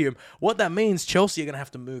stadium. What that means, Chelsea are going to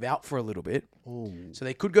have to move out for a little bit. Ooh. So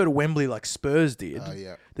they could go to Wembley like Spurs did.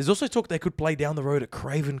 Yeah. There's also talk they could play down the road at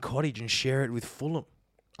Craven Cottage and share it with Fulham.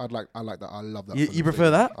 I like that. I love that. You prefer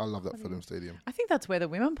stadium. that? I love that Fulham Stadium. I think that's where the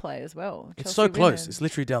women play as well. It's Chelsea so close. women. It's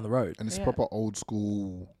literally down the road. And it's proper old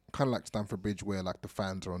school, kind of like Stamford Bridge, where like the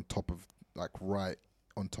fans are on top of, like right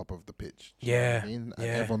on top of the pitch. Do you know what I mean? And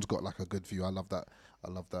everyone's got like a good view. I love that.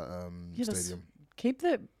 Stadium. Keep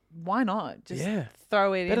the. Why not? Just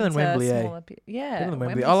throw it Better into than Wembley, smaller. Better than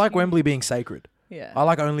Wembley. I like Wembley being sacred. Yeah. I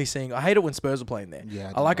like only seeing. I hate it when Spurs are playing there.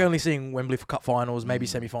 Yeah, I like only seeing Wembley for cup finals, maybe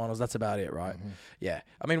semi-finals. That's about it, right? Yeah.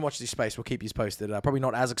 I mean, watch this space. We'll keep you posted. Probably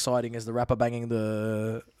not as exciting as the rapper banging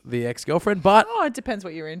the ex-girlfriend, but it depends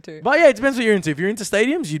what you're into. But yeah, it depends what you're into. If you're into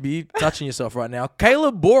stadiums, you'd be touching yourself right now.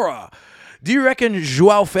 Caleb Bora, do you reckon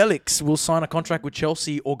Joao Felix will sign a contract with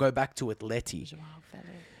Chelsea or go back to Atleti?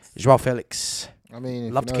 Joao Felix. I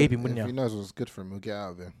mean, love to keep him, wouldn't you? If he knows what's good for him, we'll get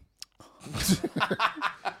out of there.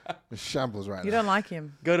 It's shambles right now. You don't like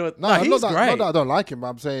him? Go to it. No, he's not great. that I don't like him, but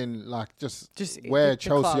I'm saying like just where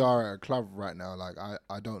Chelsea are at a club right now. Like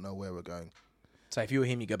I don't know where we're going. So if you were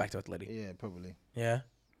him, you go back to Atleti. Yeah, probably. Yeah.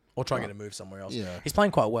 Or try and get a move somewhere else. Yeah. He's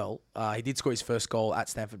playing quite well. He did score his first goal at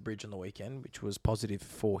Stamford Bridge on the weekend, which was positive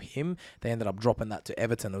for him. They ended up dropping that to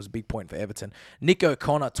Everton. It was a big point for Everton. Nick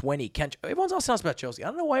O'Connor, 20. Everyone's asking us about Chelsea. I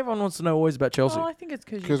don't know why everyone wants to know always about Chelsea. Oh, I think it's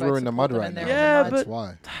because we're in the mud right now. Yeah, that's but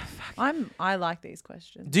why. I like these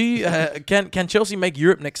questions. Do you can Chelsea make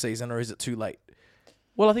Europe next season, or is it too late?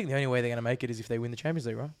 Well, I think the only way they're going to make it is if they win the Champions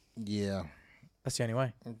League, right? Yeah. That's the only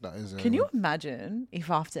way. That is. Can you imagine if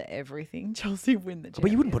after everything Chelsea win the Champions? But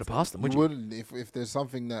you wouldn't put it past them, would You you? wouldn't if there's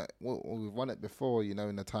something that we've won it before. You know,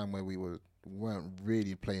 in the time where we weren't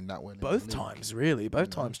really playing that well. Both times, really. Both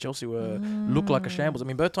times Chelsea looked like a shambles. I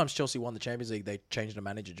mean, both times Chelsea won the Champions League, they changed the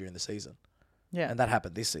manager during the season. Yeah. And that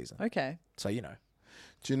happened this season. Okay. So, you know.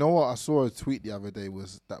 Do you know what I saw a tweet the other day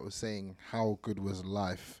that was saying how good was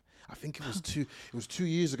life? I think it was 2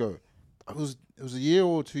 years ago. It was a year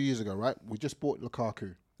or 2 years ago, right? We just bought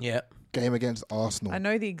Lukaku. Yeah. Game against Arsenal. I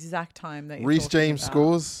know the exact time that Reece James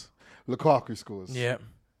scores, Lukaku scores. Yeah.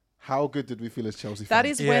 How good did we feel as Chelsea fans? That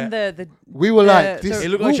is when the we were like this. It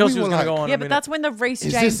looked like Chelsea was going to go on. Yeah, but that's when the Reece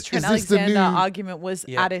Is James this- Trent is this the Alexander new- argument was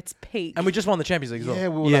at its peak. And we just won the Champions League as well. Yeah,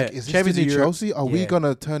 we were like, is this Champions the new League Europe. Chelsea? Are we Yeah.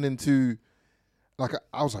 gonna turn into like?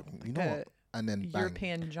 I was like, you know what? And then bang.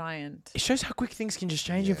 European giant. It shows how quick things can just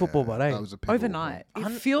change in football, but that was a pivotal Overnight. It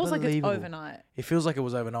feels like it's Unbelievable. overnight. It feels like it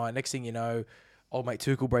was overnight. Next thing you know, old mate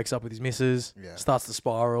Tuchel breaks up with his missus, Yeah. starts the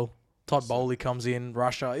spiral. Todd Bowley comes in,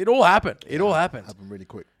 Russia. It all happened. It all happened. Happened really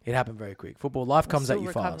quick. It happened very quick. Football, life comes at still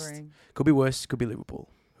you fast. recovering. Could be worse. Could be Liverpool,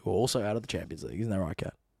 who are also out of the Champions League. Isn't that right,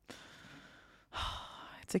 Kat?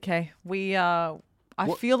 It's okay.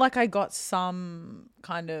 I feel like I got some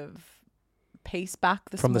kind of peace back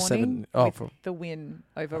this From the morning from the win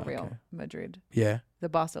over Real Madrid. Yeah. The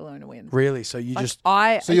Barcelona win. Really? So you just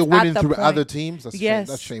So you're winning through other teams. That's Yes.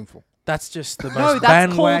 that's shameful. that's just the No, most that's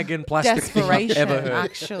bandwagon called plastic thing I've desperation, ever heard.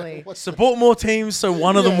 actually. Support more teams so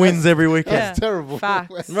one of them wins every weekend. Yeah. That's terrible.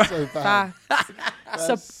 Facts. That's so bad. Facts.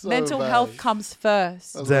 That's mental bad. health comes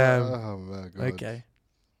first. That's Damn. oh my god. Okay.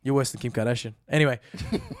 You're worse than Kim Kardashian. Anyway,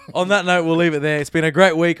 on that note, we'll leave it there. It's been a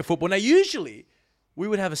great week of football. Now, usually, we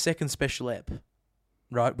would have a second special ep,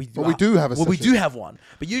 right? We do have a Well, we session. do have one.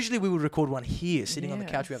 But usually, we would record one here, sitting on the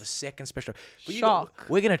couch. We have a Yes. second special. But Shock.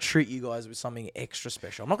 we're going to treat you guys with something extra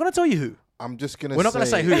special. I'm not going to tell you who. I'm just gonna. We're not gonna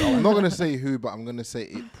say who. I'm not gonna say who, but I'm gonna say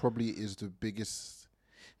it probably is the biggest.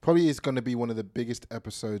 Probably is gonna be one of the biggest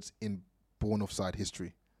episodes in Born Offside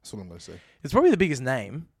history. That's all I'm gonna say. It's probably the biggest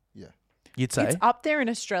name, Yeah. you'd say. It's up there in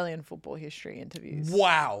Australian football history interviews.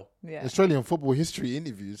 Wow. Yeah. Australian football history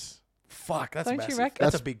interviews. Fuck, that's Don't you massive. reckon?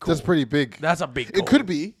 That's a big call. That's pretty big. That's a big call. It could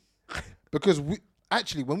be because we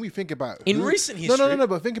actually when we think about In who- recent No, history- no.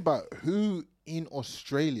 But think about who in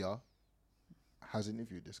Australia has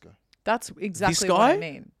interviewed this guy. That's exactly guy? what I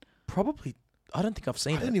mean. Probably. I don't think I've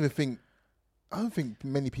seen I it. don't think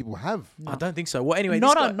many people have. I don't think so. Well, anyway,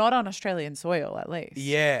 Not this guy, on not on Australian soil, at least.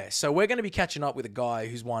 Yeah, so we're going to be catching up with a guy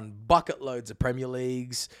who's won bucket loads of Premier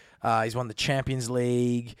Leagues. He's won the Champions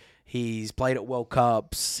League. He's played at World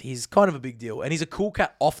Cups. He's kind of a big deal. And he's a cool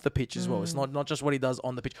cat off the pitch as well. It's not just what he does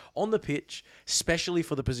on the pitch. On the pitch, especially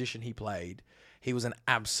for the position he played, he was an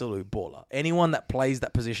absolute baller. Anyone that plays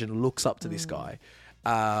that position looks up to this guy.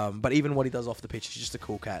 But even what he does off the pitch, he's just a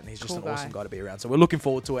cool cat, and he's just Cool an awesome guy. guy to be around. So we're looking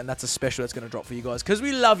forward to it, and that's a special that's going to drop for you guys because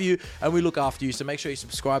we love you and we look after you. So make sure you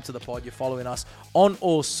subscribe to the pod. You're following us on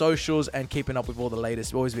all socials and keeping up with all the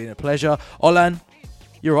latest. It's always been a pleasure. Olan,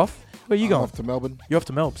 you're off. Where are you I'm going? off to Melbourne You're off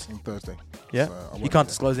to Melbs. on Thursday. Yeah. So I You won't can't be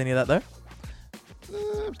disclose any of that though.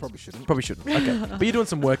 there. Probably shouldn't. Probably shouldn't. Okay. But you're doing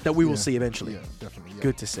some work that we will Yeah. see eventually. Yeah, definitely. Yeah.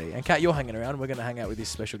 Good to see. And Kat, you're hanging around. We're going to hang out with this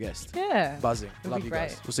special guest. Yeah. Buzzing. It'll Love be you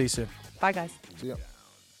guys. great. We'll see you soon. Bye, guys. See ya.